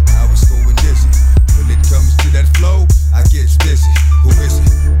 niggas know I was going dizzy. When it comes to that flow, I get busy. Who is it?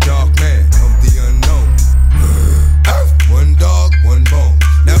 Dark man of the unknown. One dog, one bone.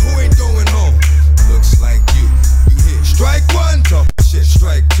 Now who ain't going home? Looks like you. You hear strike 1, talk shit,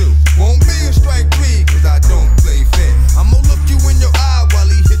 strike 2. Won't be a strike 3, cause I don't play fair. I'ma look you in your eye while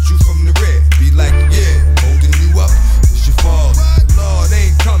he hit you from the rear. Be like, yeah, holding you up, cause you fall. Lord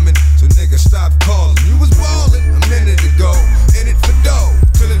ain't coming, so nigga stop calling. You was ballin' a minute ago, in it for dough.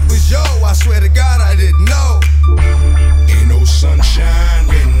 Till it was yo, I swear to God I didn't know. Ain't no sunshine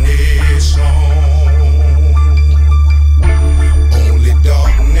when it's on. Only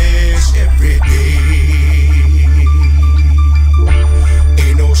darkness every day.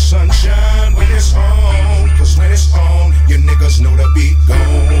 Ain't no sunshine when it's on. Cause when it's on, you niggas know the beat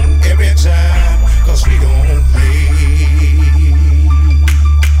gone. Every time, cause we don't play.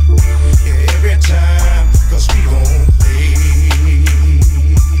 Yeah, every time, cause we don't play.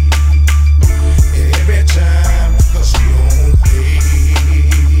 Yeah, every time, cause we don't play.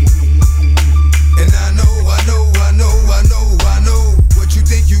 And I know what you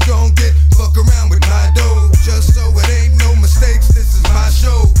think you gon' get. Fuck around with my dough. Just so it ain't no mistakes, this is my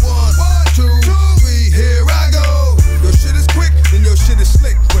show. 1, 2, 3, here I go. Your shit is quick, and your shit is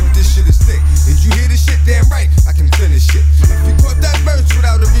slick, but this shit is thick. If you hear this shit, damn right, I can finish it. If you caught that verse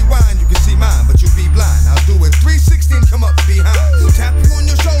without a rewind, you can see mine, but you'll be blind. I'll do it 360.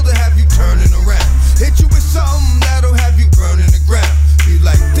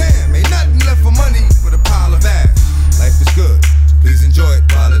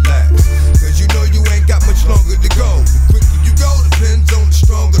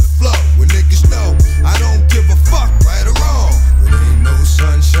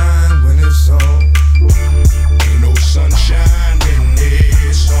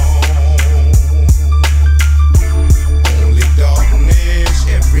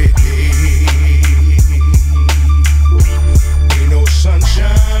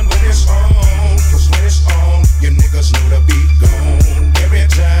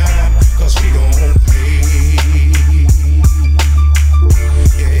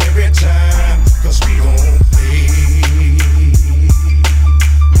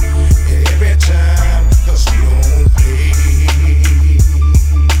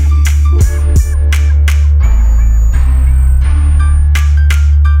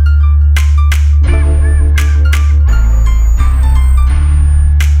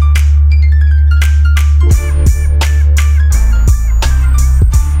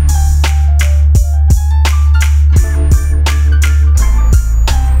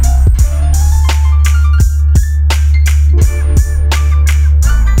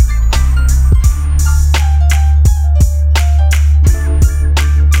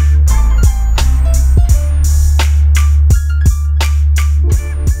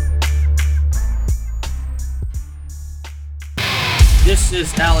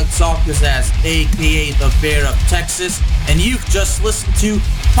 is Alex Alcazaz, aka the Bear of Texas, and you've just listened to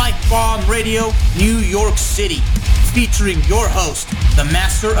Pipe Bomb Radio, New York City, featuring your host, the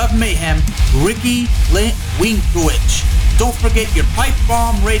Master of Mayhem, Ricky Winkowicz. Don't forget your Pipe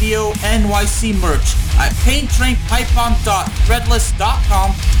Bomb Radio NYC merch at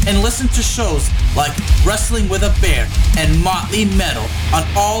paintrainpipebomb.threadless.com and listen to shows like Wrestling with a Bear and Motley Metal on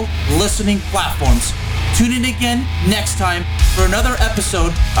all listening platforms. Tune in again next time for another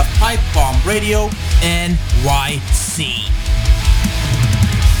episode of Pipe Bomb Radio NYC.